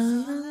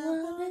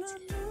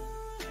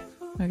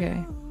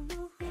 Okay.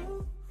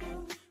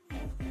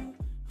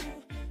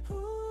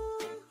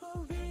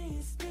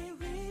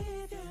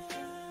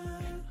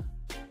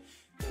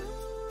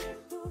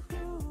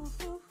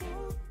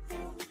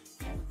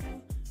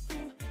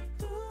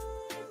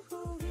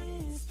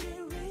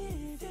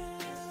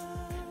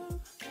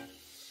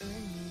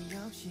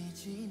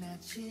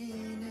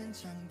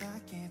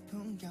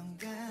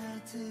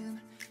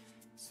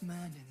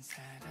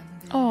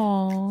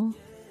 Oh,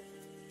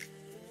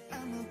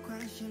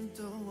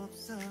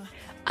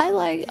 I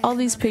like all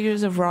these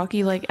pictures of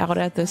Rocky like out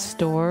at the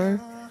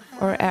store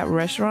or at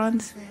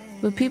restaurants,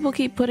 but people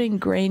keep putting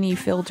grainy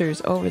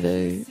filters over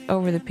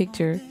the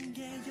picture,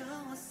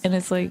 and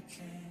it's like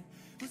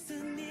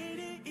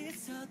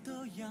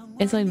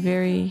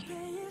very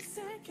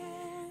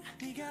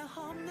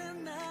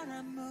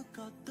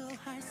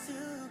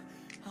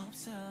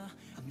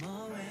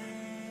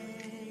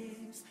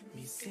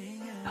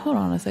hold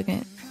on a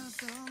second.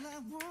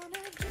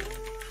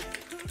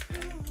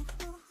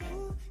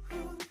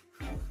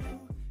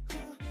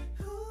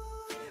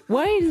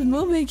 Why does this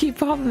movement keep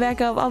popping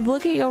back up? I'm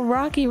looking at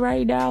Rocky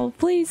right now.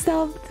 Please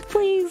stop.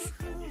 Please.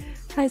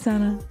 Hi,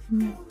 Sana.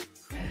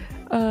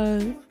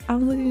 I'm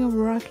looking at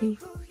Rocky.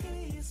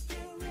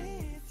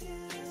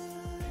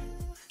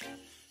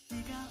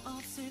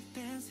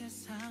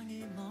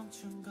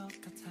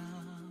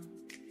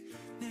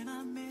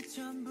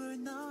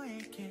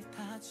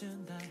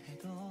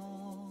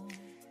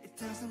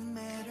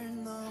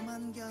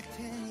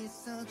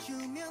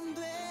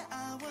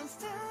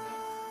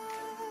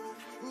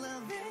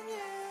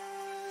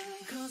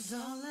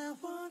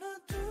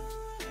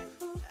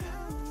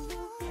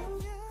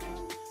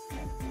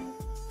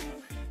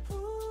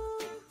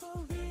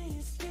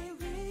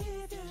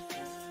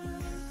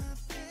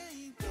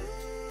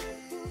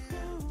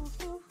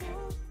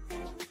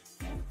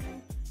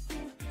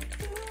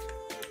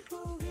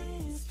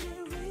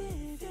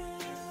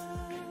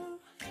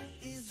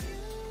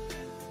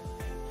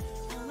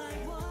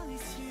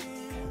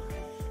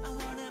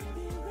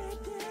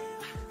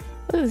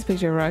 Look at this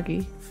picture of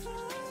Rocky.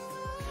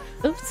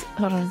 Oops,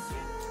 hold on.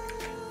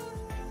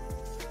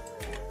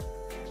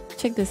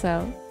 Check this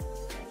out.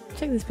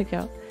 Check this pic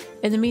out.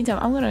 In the meantime,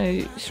 I'm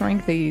gonna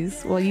shrink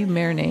these while you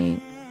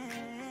marinate.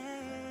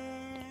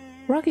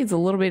 Rocky's a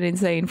little bit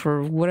insane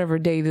for whatever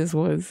day this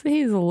was.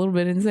 He's a little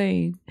bit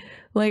insane.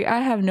 Like, I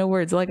have no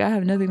words. Like, I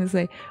have nothing to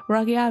say.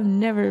 Rocky, I've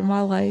never in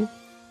my life,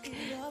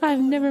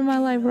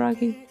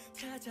 Rocky.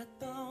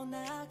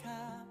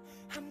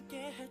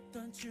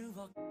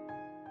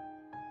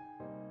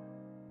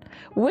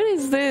 What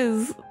is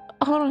this?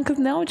 Hold on, because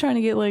now I'm trying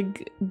to get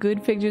like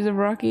good pictures of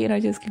Rocky and I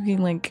just keep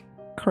getting like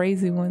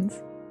crazy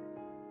ones.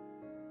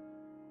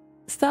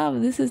 Stop,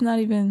 this is not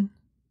even...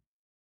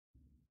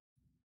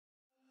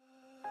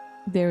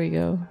 There we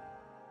go.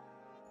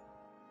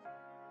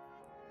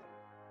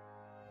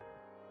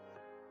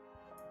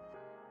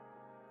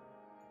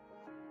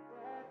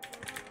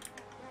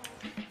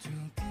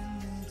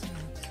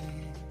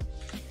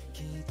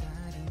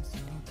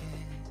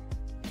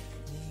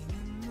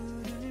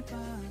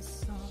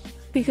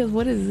 Because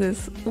what is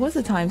this? What's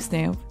the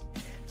timestamp?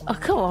 Oh,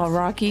 come on,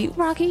 Rocky.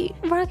 Rocky.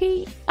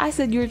 I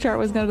said your chart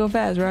was gonna go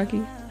fast,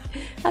 Rocky.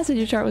 I said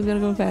your chart was gonna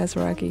go fast,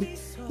 Rocky.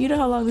 You know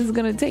how long this is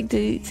gonna take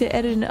to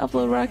edit and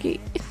upload,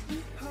 Rocky?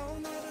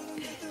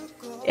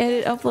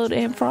 Edit, upload,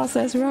 and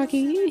process,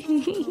 Rocky.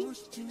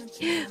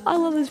 I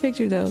love this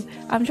picture though.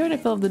 I'm trying to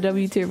fill up the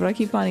W tier, but I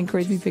keep finding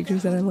crazy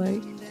pictures that I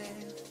like.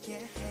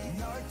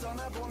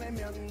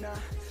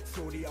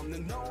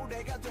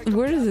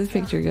 Where does this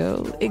picture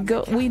go?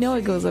 We know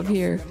it goes up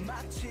here,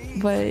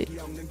 but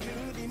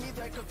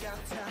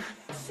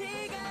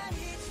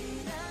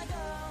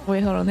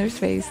wait, hold on. There's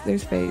space.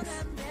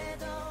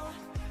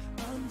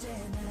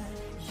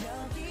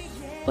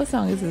 What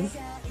song is this?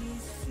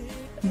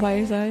 By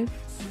Your Side?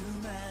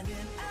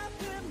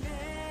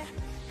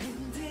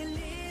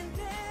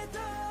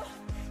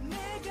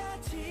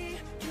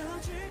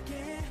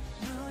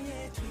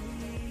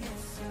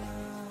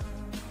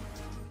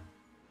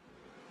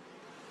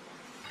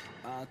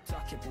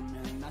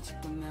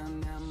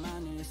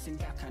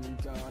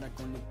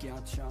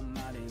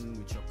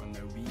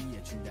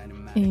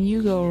 And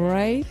you go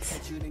right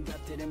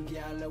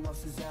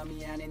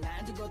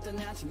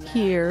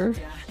here.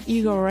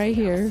 You go right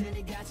here.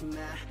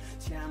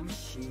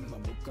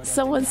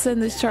 Someone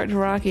send this chart to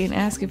Rocky and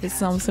ask if it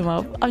sums him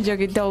up. I'm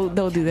joking. Don't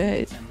do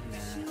that.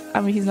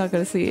 I mean, he's not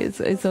gonna see it.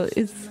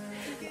 It's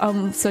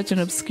such an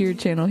obscure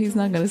channel. He's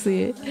not gonna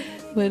see it.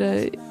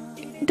 But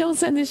don't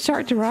send this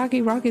chart to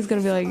Rocky. Rocky's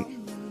gonna be like,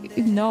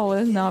 no,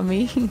 that's not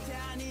me.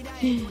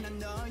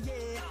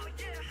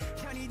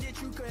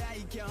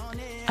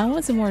 I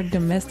want some more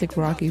domestic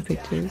Rocky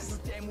pictures.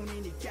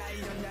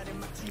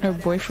 Or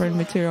boyfriend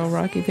material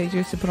Rocky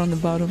pictures to put on the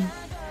bottom.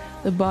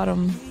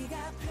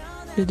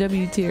 The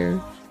W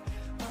tier.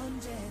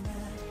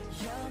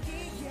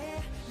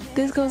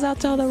 This goes out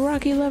to all the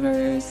Rocky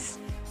lovers.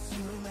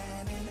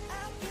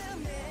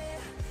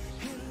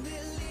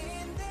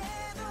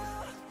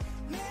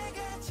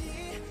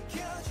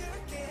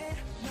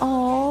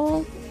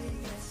 Oh,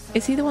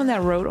 is he the one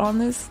that wrote on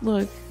this?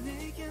 Look.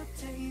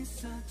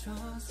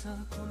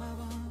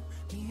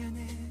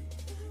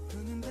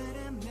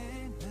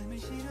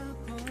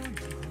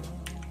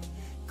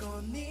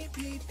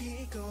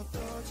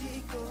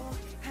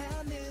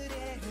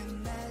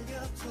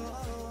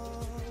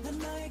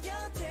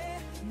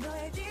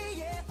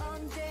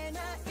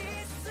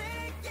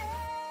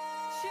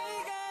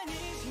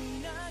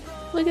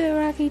 Look at the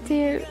Rocky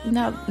tier.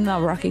 Not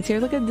Rocky tier.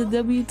 Look at the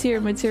W tier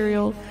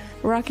material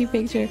Rocky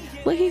picture.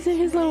 Look, he's in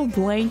his little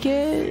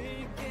blanket.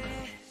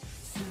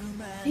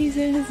 He's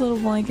in his little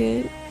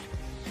blanket.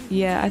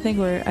 Yeah, I think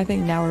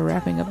now we're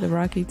wrapping up the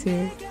Rocky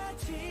tier.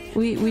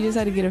 We just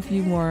had to get a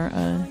few more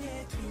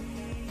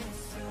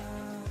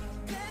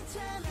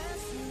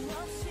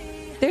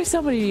there's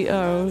so many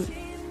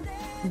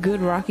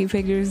good Rocky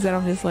figures that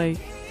I'm just like,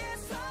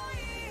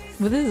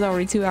 but this is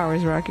already 2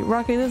 hours, Rocky.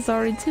 This is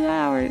already 2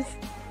 hours.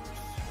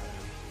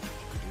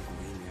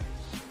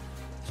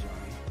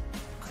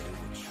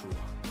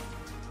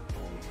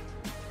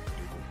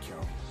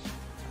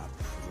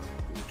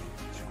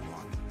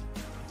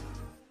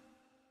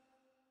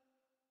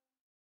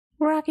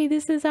 Rocky,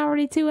 this is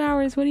already 2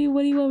 hours. What do you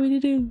want me to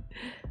do?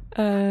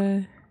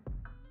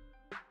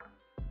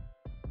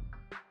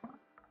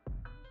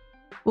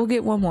 We'll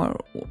get one more.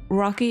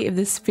 Rocky, if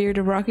the spirit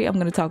of Rocky, I'm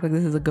gonna talk like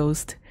this is a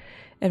ghost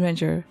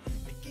adventure.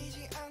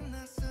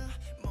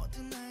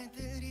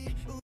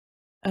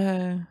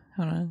 Hold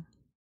on.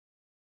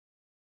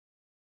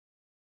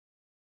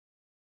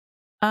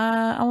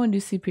 I want to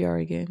do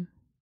CPR again.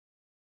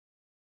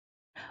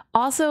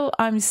 Also,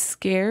 I'm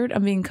scared.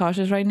 I'm being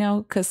cautious right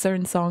now because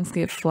certain songs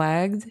get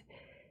flagged,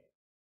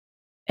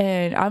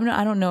 and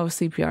I don't know if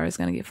CPR is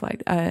gonna get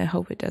flagged. I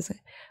hope it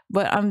doesn't.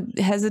 But I'm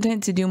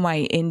hesitant to do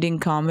my ending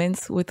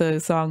comments with a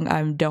song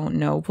I don't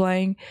know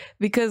playing,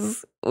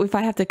 because if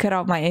I have to cut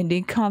out my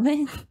ending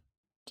comment,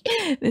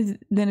 then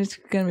it's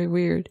gonna be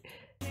weird.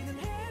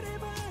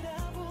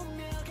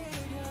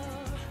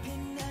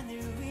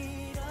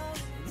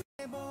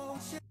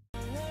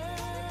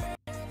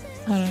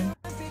 Hold on.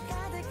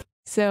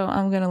 So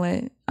I'm gonna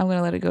let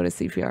it go to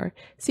CPR.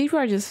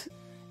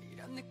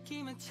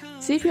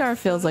 CPR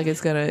feels like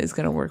it's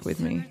gonna work with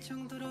me.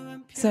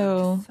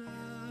 So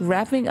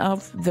wrapping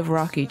up the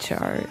Rocky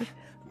chart.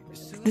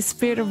 The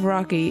spirit of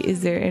Rocky,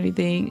 is there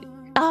anything?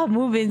 Oh,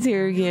 Movement's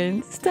here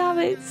again. Stop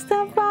it.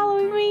 Stop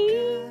following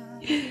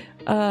me.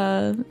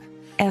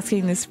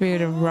 Asking the spirit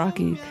of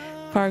Rocky,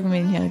 Park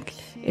Min-hyuk,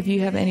 if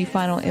you have any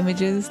final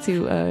images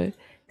to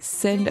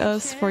send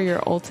us for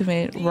your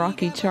ultimate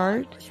Rocky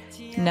chart.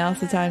 Now's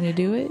the time to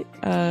do it.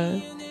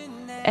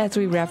 As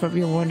we wrap up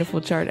your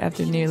wonderful chart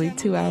after nearly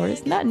 2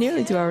 hours. Not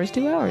nearly 2 hours,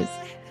 2 hours.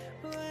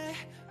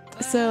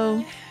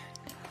 So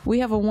we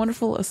have a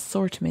wonderful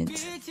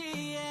assortment.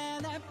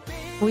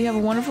 We have a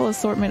wonderful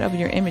assortment of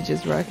your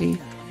images, Rocky.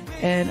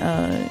 And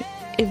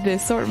if the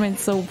assortment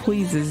so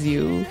pleases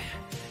you,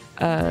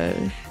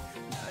 then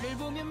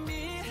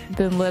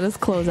let us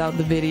close out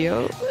the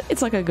video.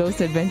 It's like a ghost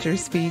adventure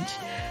speech.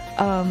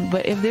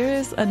 But if there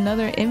is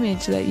another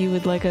image that you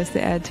would like us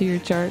to add to your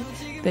chart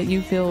that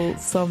you feel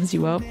sums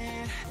you up,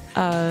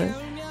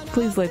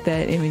 please let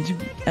that image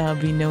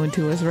be known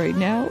to us right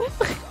now.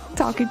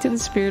 Talking to the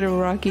spirit of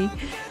Rocky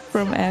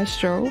from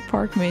ASTRO,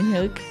 Park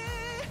Min-hyuk.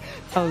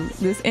 Oh,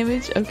 this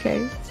image?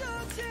 Okay.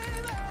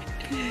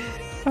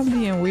 I'm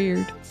being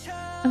weird.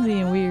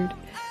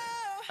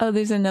 Oh,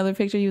 there's another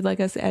picture you'd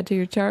like us to add to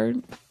your chart?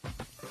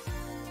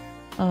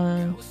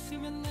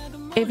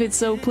 If it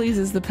so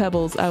pleases the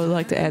Pebbles, I would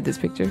like to add this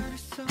picture.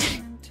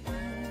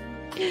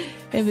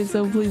 If it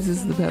so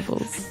pleases the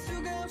Pebbles.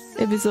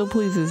 If it so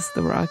pleases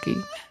the Rocky.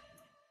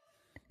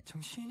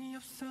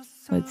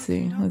 Let's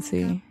see.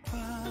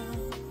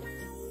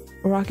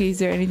 Rocky, is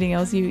there anything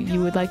else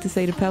you would like to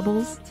say to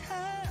Pebbles?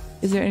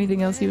 Is there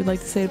anything else you would like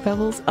to say to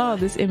Pebbles? Oh,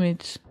 this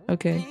image.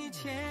 Okay.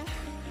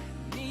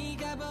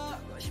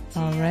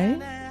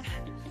 Alright.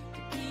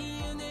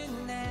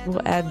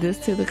 We'll add this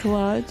to the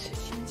collage.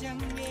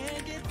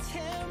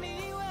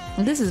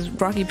 This is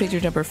Rocky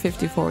picture number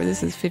 54.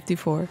 This is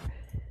 54.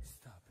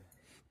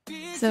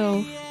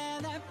 So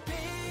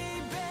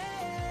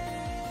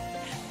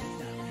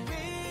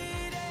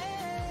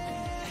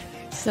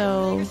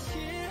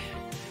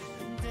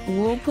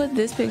we'll put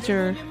this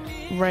picture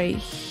right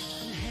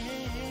here.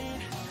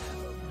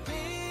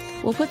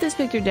 We'll put this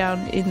picture down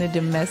in the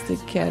domestic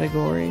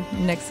category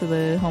next to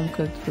the home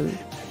cooked food.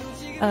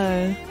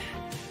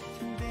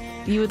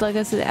 You would like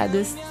us to add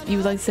this? You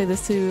would like to say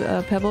this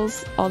to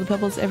Pebbles? All the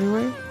Pebbles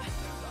everywhere?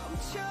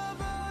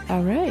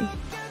 Alright.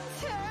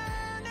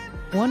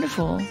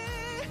 Wonderful.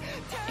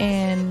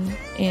 And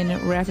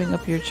in wrapping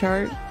up your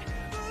chart,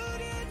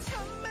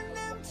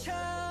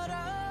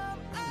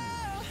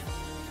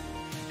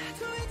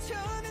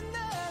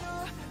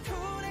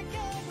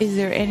 is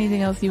there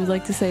anything else you would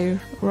like to say,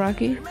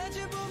 Rocky?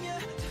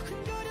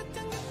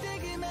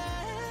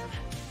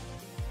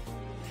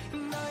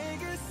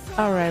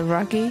 Alright,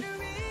 Rocky.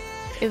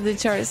 If the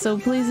chart so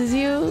pleases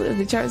you,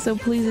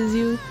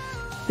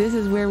 this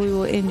is where we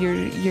will end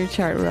your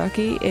chart,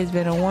 Rocky. It's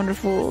been a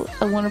wonderful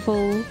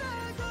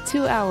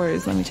 2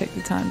 hours. Let me check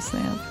the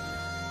timestamp.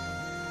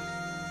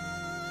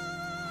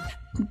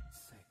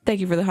 Thank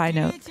you for the high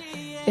note.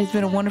 It's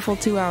been a wonderful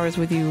 2 hours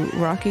with you,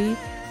 Rocky.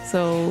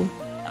 So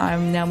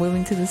I'm now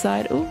moving to the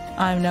side. Oh,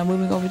 I'm now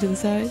moving over to the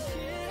side.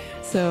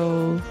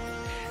 So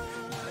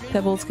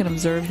Pebbles can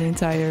observe the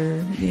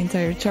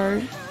entire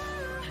chart.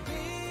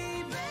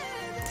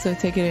 So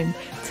take in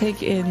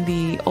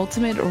the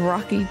ultimate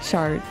Rocky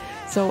chart.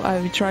 So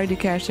I've tried to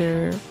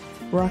capture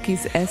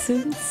Rocky's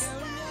essence.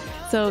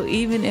 So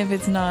even if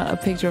it's not a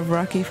picture of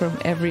Rocky from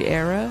every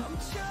era.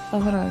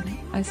 Oh, hold on.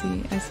 I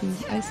see.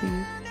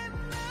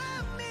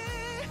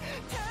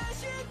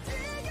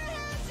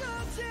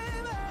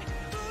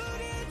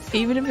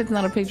 Even if it's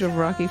not a picture of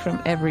Rocky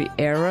from every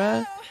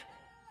era,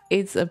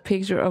 it's a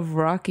picture of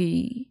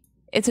Rocky.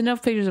 It's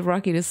enough pictures of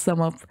Rocky to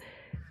sum up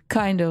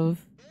kind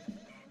of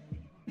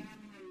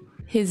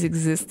his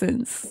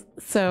existence.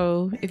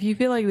 So if you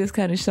feel like this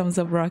kind of sums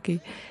up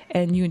Rocky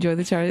and you enjoy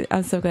the chart,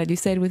 I'm so glad you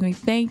stayed with me.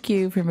 Thank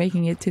you for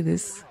making it to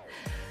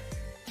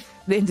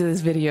into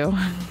this video.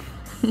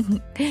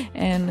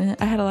 And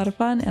I had a lot of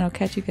fun, and I'll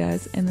catch you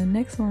guys in the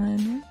next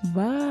one.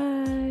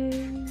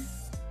 Bye.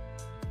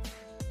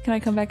 Can I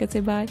come back and say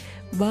bye?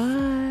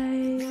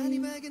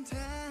 Bye.